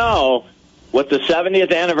never know, with the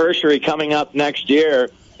 70th anniversary coming up next year,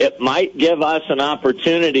 it might give us an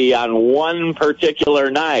opportunity on one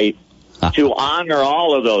particular night to honor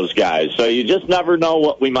all of those guys. So you just never know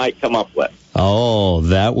what we might come up with. Oh,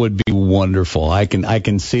 that would be wonderful. I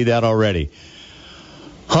can see that already.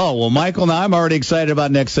 Oh, well, Michael, now I'm already excited about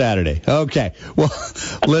next Saturday. Okay. Well,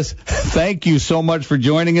 listen, thank you so much for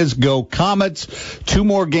joining us. Go Comets. 2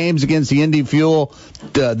 more games against the Indy Fuel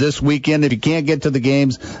this weekend. If you can't get to the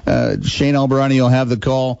games, Shane Albarani will have the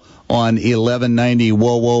call on 1190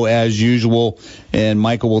 WOWO as usual. And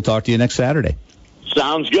Michael, we'll talk to you next Saturday.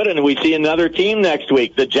 Sounds good, and we see another team next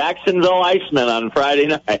week, the Jacksonville Icemen on Friday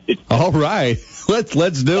night. All right.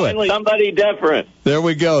 Let's do it. Somebody different. There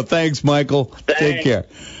we go. Thanks, Michael. Thanks. Take care.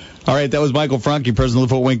 All right, that was Michael Franke, president of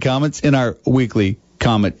the Fort Wayne Comets, in our weekly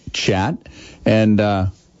Comet chat. And DJ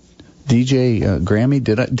Grammy,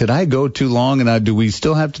 did I go too long? And do we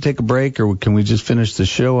still have to take a break, or can we just finish the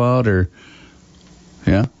show out? Or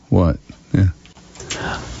yeah, what? Yeah.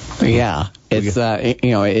 Yeah, it's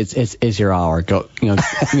it's your hour. Go, go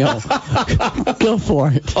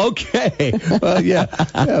for it. Okay. Well, yeah.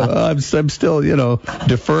 I'm still,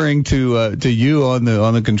 deferring to you on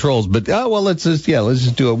the controls. But let's just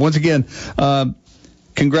do it once again.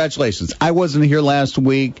 Congratulations. I wasn't here last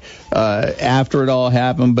week after it all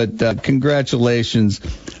happened, but congratulations,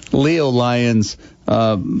 Leo Lions.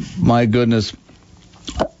 My goodness.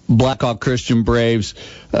 Blackhawk Christian Braves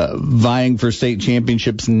vying for state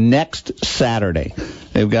championships next Saturday.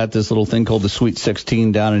 They've got this little thing called the Sweet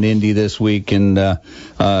 16 down in Indy this week, and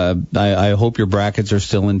I hope your brackets are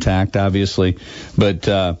still intact, obviously. But,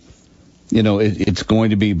 it's going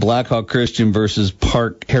to be Blackhawk Christian versus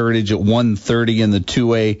Park Heritage at 1:30 in the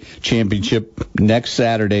 2A championship next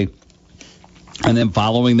Saturday. And then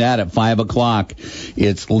following that at 5 o'clock,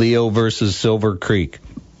 it's Leo versus Silver Creek.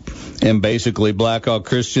 And basically, Blackhawk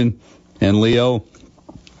Christian and Leo,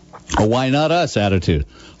 a why not us attitude.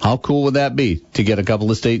 How cool would that be to get a couple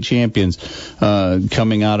of state champions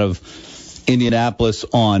coming out of Indianapolis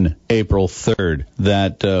on April 3rd?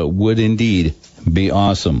 That would indeed be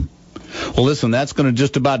awesome. Well, listen, that's going to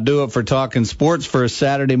just about do it for Talking Sports for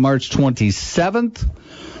Saturday, March 27th.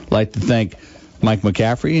 I'd like to thank Mike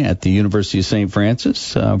McCaffrey at the University of St.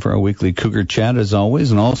 Francis for our weekly Cougar Chat, as always,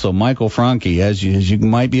 and also Michael Franke. As you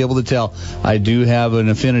might be able to tell, I do have an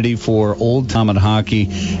affinity for old Comet hockey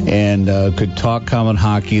and could talk Comet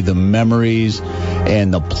hockey, the memories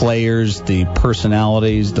and the players, the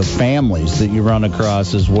personalities, the families that you run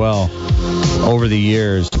across as well over the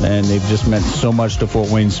years, and they've just meant so much to Fort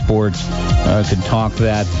Wayne sports. Could talk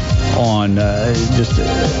that on just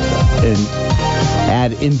an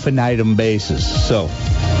ad infinitum basis. So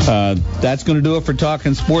that's going to do it for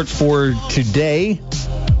Talking Sports for today.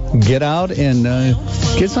 Get out and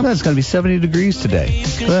get something. It's going to be 70 degrees today.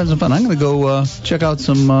 So that's fun. I'm going to go check out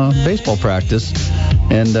some baseball practice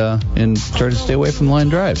and try to stay away from line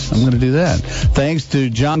drives. I'm going to do that. Thanks to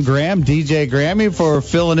John Graham, DJ Grammy, for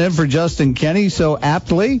filling in for Justin Kenny so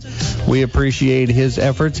aptly. We appreciate his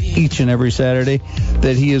efforts each and every Saturday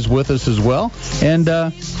that he is with us as well.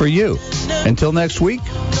 And for you, until next week,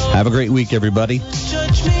 have a great week, everybody.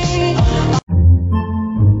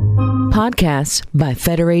 Podcasts by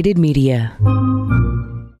Federated Media.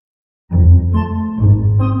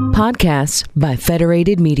 Podcasts by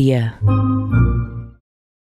Federated Media.